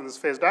special point in this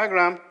phase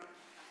diagram,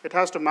 it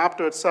has to map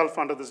to itself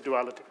under this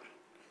duality.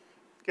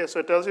 Okay, so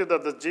it tells you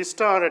that the G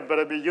star, it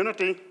better be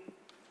unity.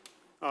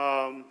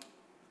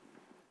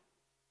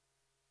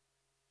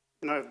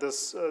 If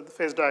this the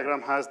phase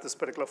diagram has this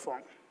particular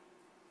form.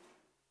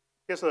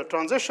 Okay, so the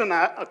transition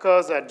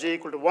occurs at G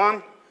equal to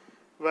 1,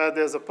 where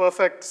there's a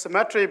perfect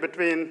symmetry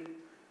between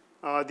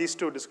these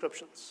two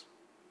descriptions.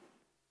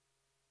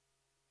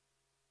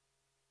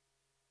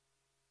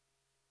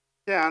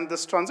 Yeah, and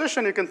this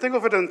transition, you can think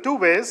of it in two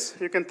ways.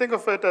 You can think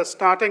of it as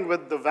starting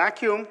with the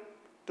vacuum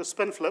to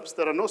spin flips.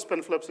 There are no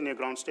spin flips in your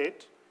ground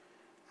state.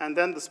 And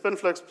then the spin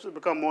flips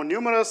become more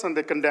numerous and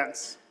they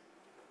condense.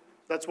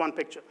 That's one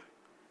picture.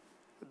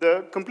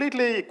 The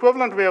completely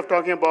equivalent way of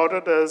talking about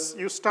it is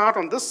you start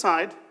on this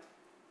side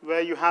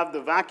where you have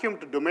the vacuum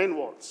to domain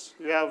walls.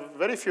 You have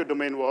very few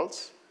domain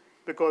walls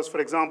because, for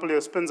example,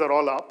 your spins are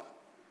all up.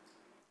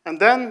 And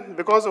then,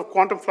 because of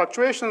quantum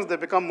fluctuations, they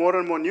become more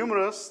and more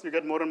numerous. You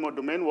get more and more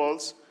domain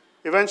walls.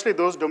 Eventually,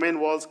 those domain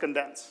walls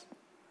condense.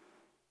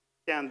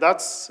 And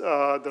that's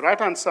the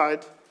right-hand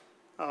side,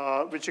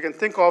 which you can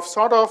think of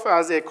sort of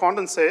as a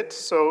condensate.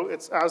 So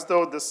it's as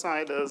though this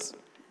side is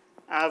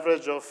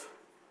average of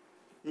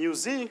mu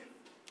z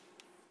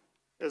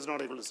is not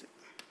equal to z.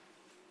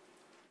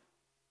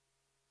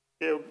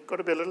 You've got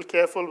to be a little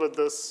careful with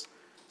this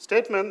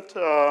statement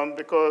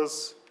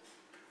because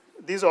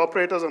these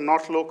operators are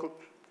not local.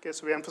 Okay,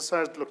 so we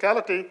emphasized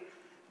locality,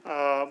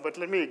 but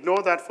let me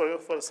ignore that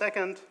for a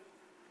second.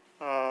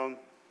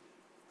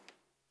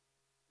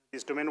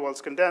 These domain walls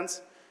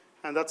condense,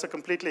 and that's a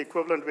completely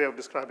equivalent way of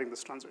describing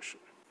this transition.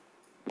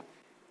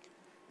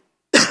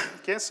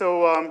 Okay,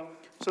 so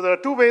there are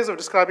two ways of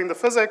describing the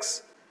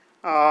physics,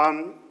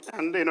 and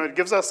it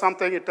gives us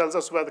something. It tells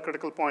us where the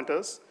critical point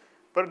is,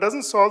 but it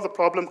doesn't solve the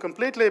problem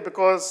completely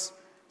because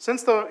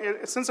since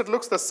it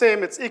looks the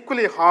same, it's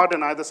equally hard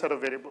in either set of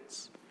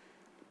variables.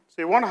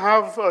 So you want to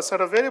have a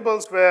set of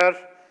variables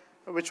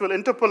which will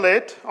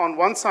interpolate. On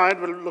one side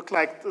will look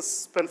like this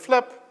spin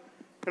flip.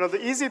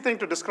 The easy thing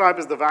to describe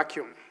is the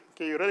vacuum.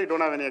 Okay, you really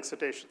don't have any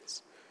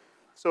excitations.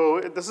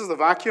 So this is the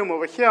vacuum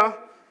over here.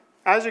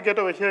 As you get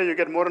over here, you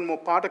get more and more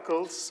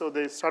particles, so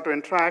they start to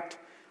interact.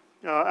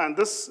 And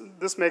this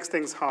makes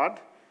things hard.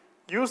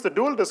 Use the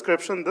dual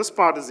description. This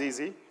part is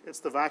easy. It's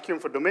the vacuum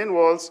for domain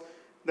walls.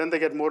 Then they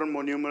get more and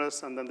more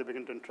numerous, and then they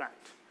begin to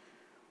interact.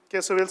 Okay,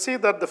 so we'll see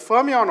that the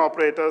fermion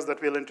operators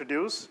that we'll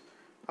introduce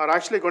are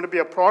actually going to be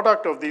a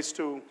product of these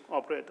two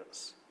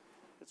operators.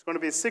 It's going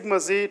to be sigma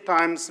z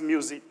times mu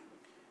z.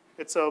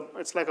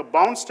 It's like a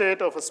bound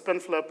state of a spin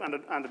flip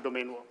and a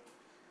domain wall.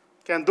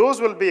 Okay, and those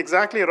will be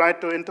exactly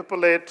right to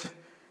interpolate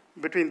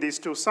between these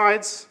two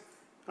sides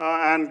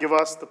and give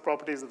us the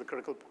properties of the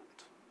critical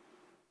point.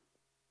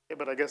 Okay,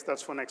 but I guess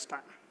that's for next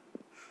time.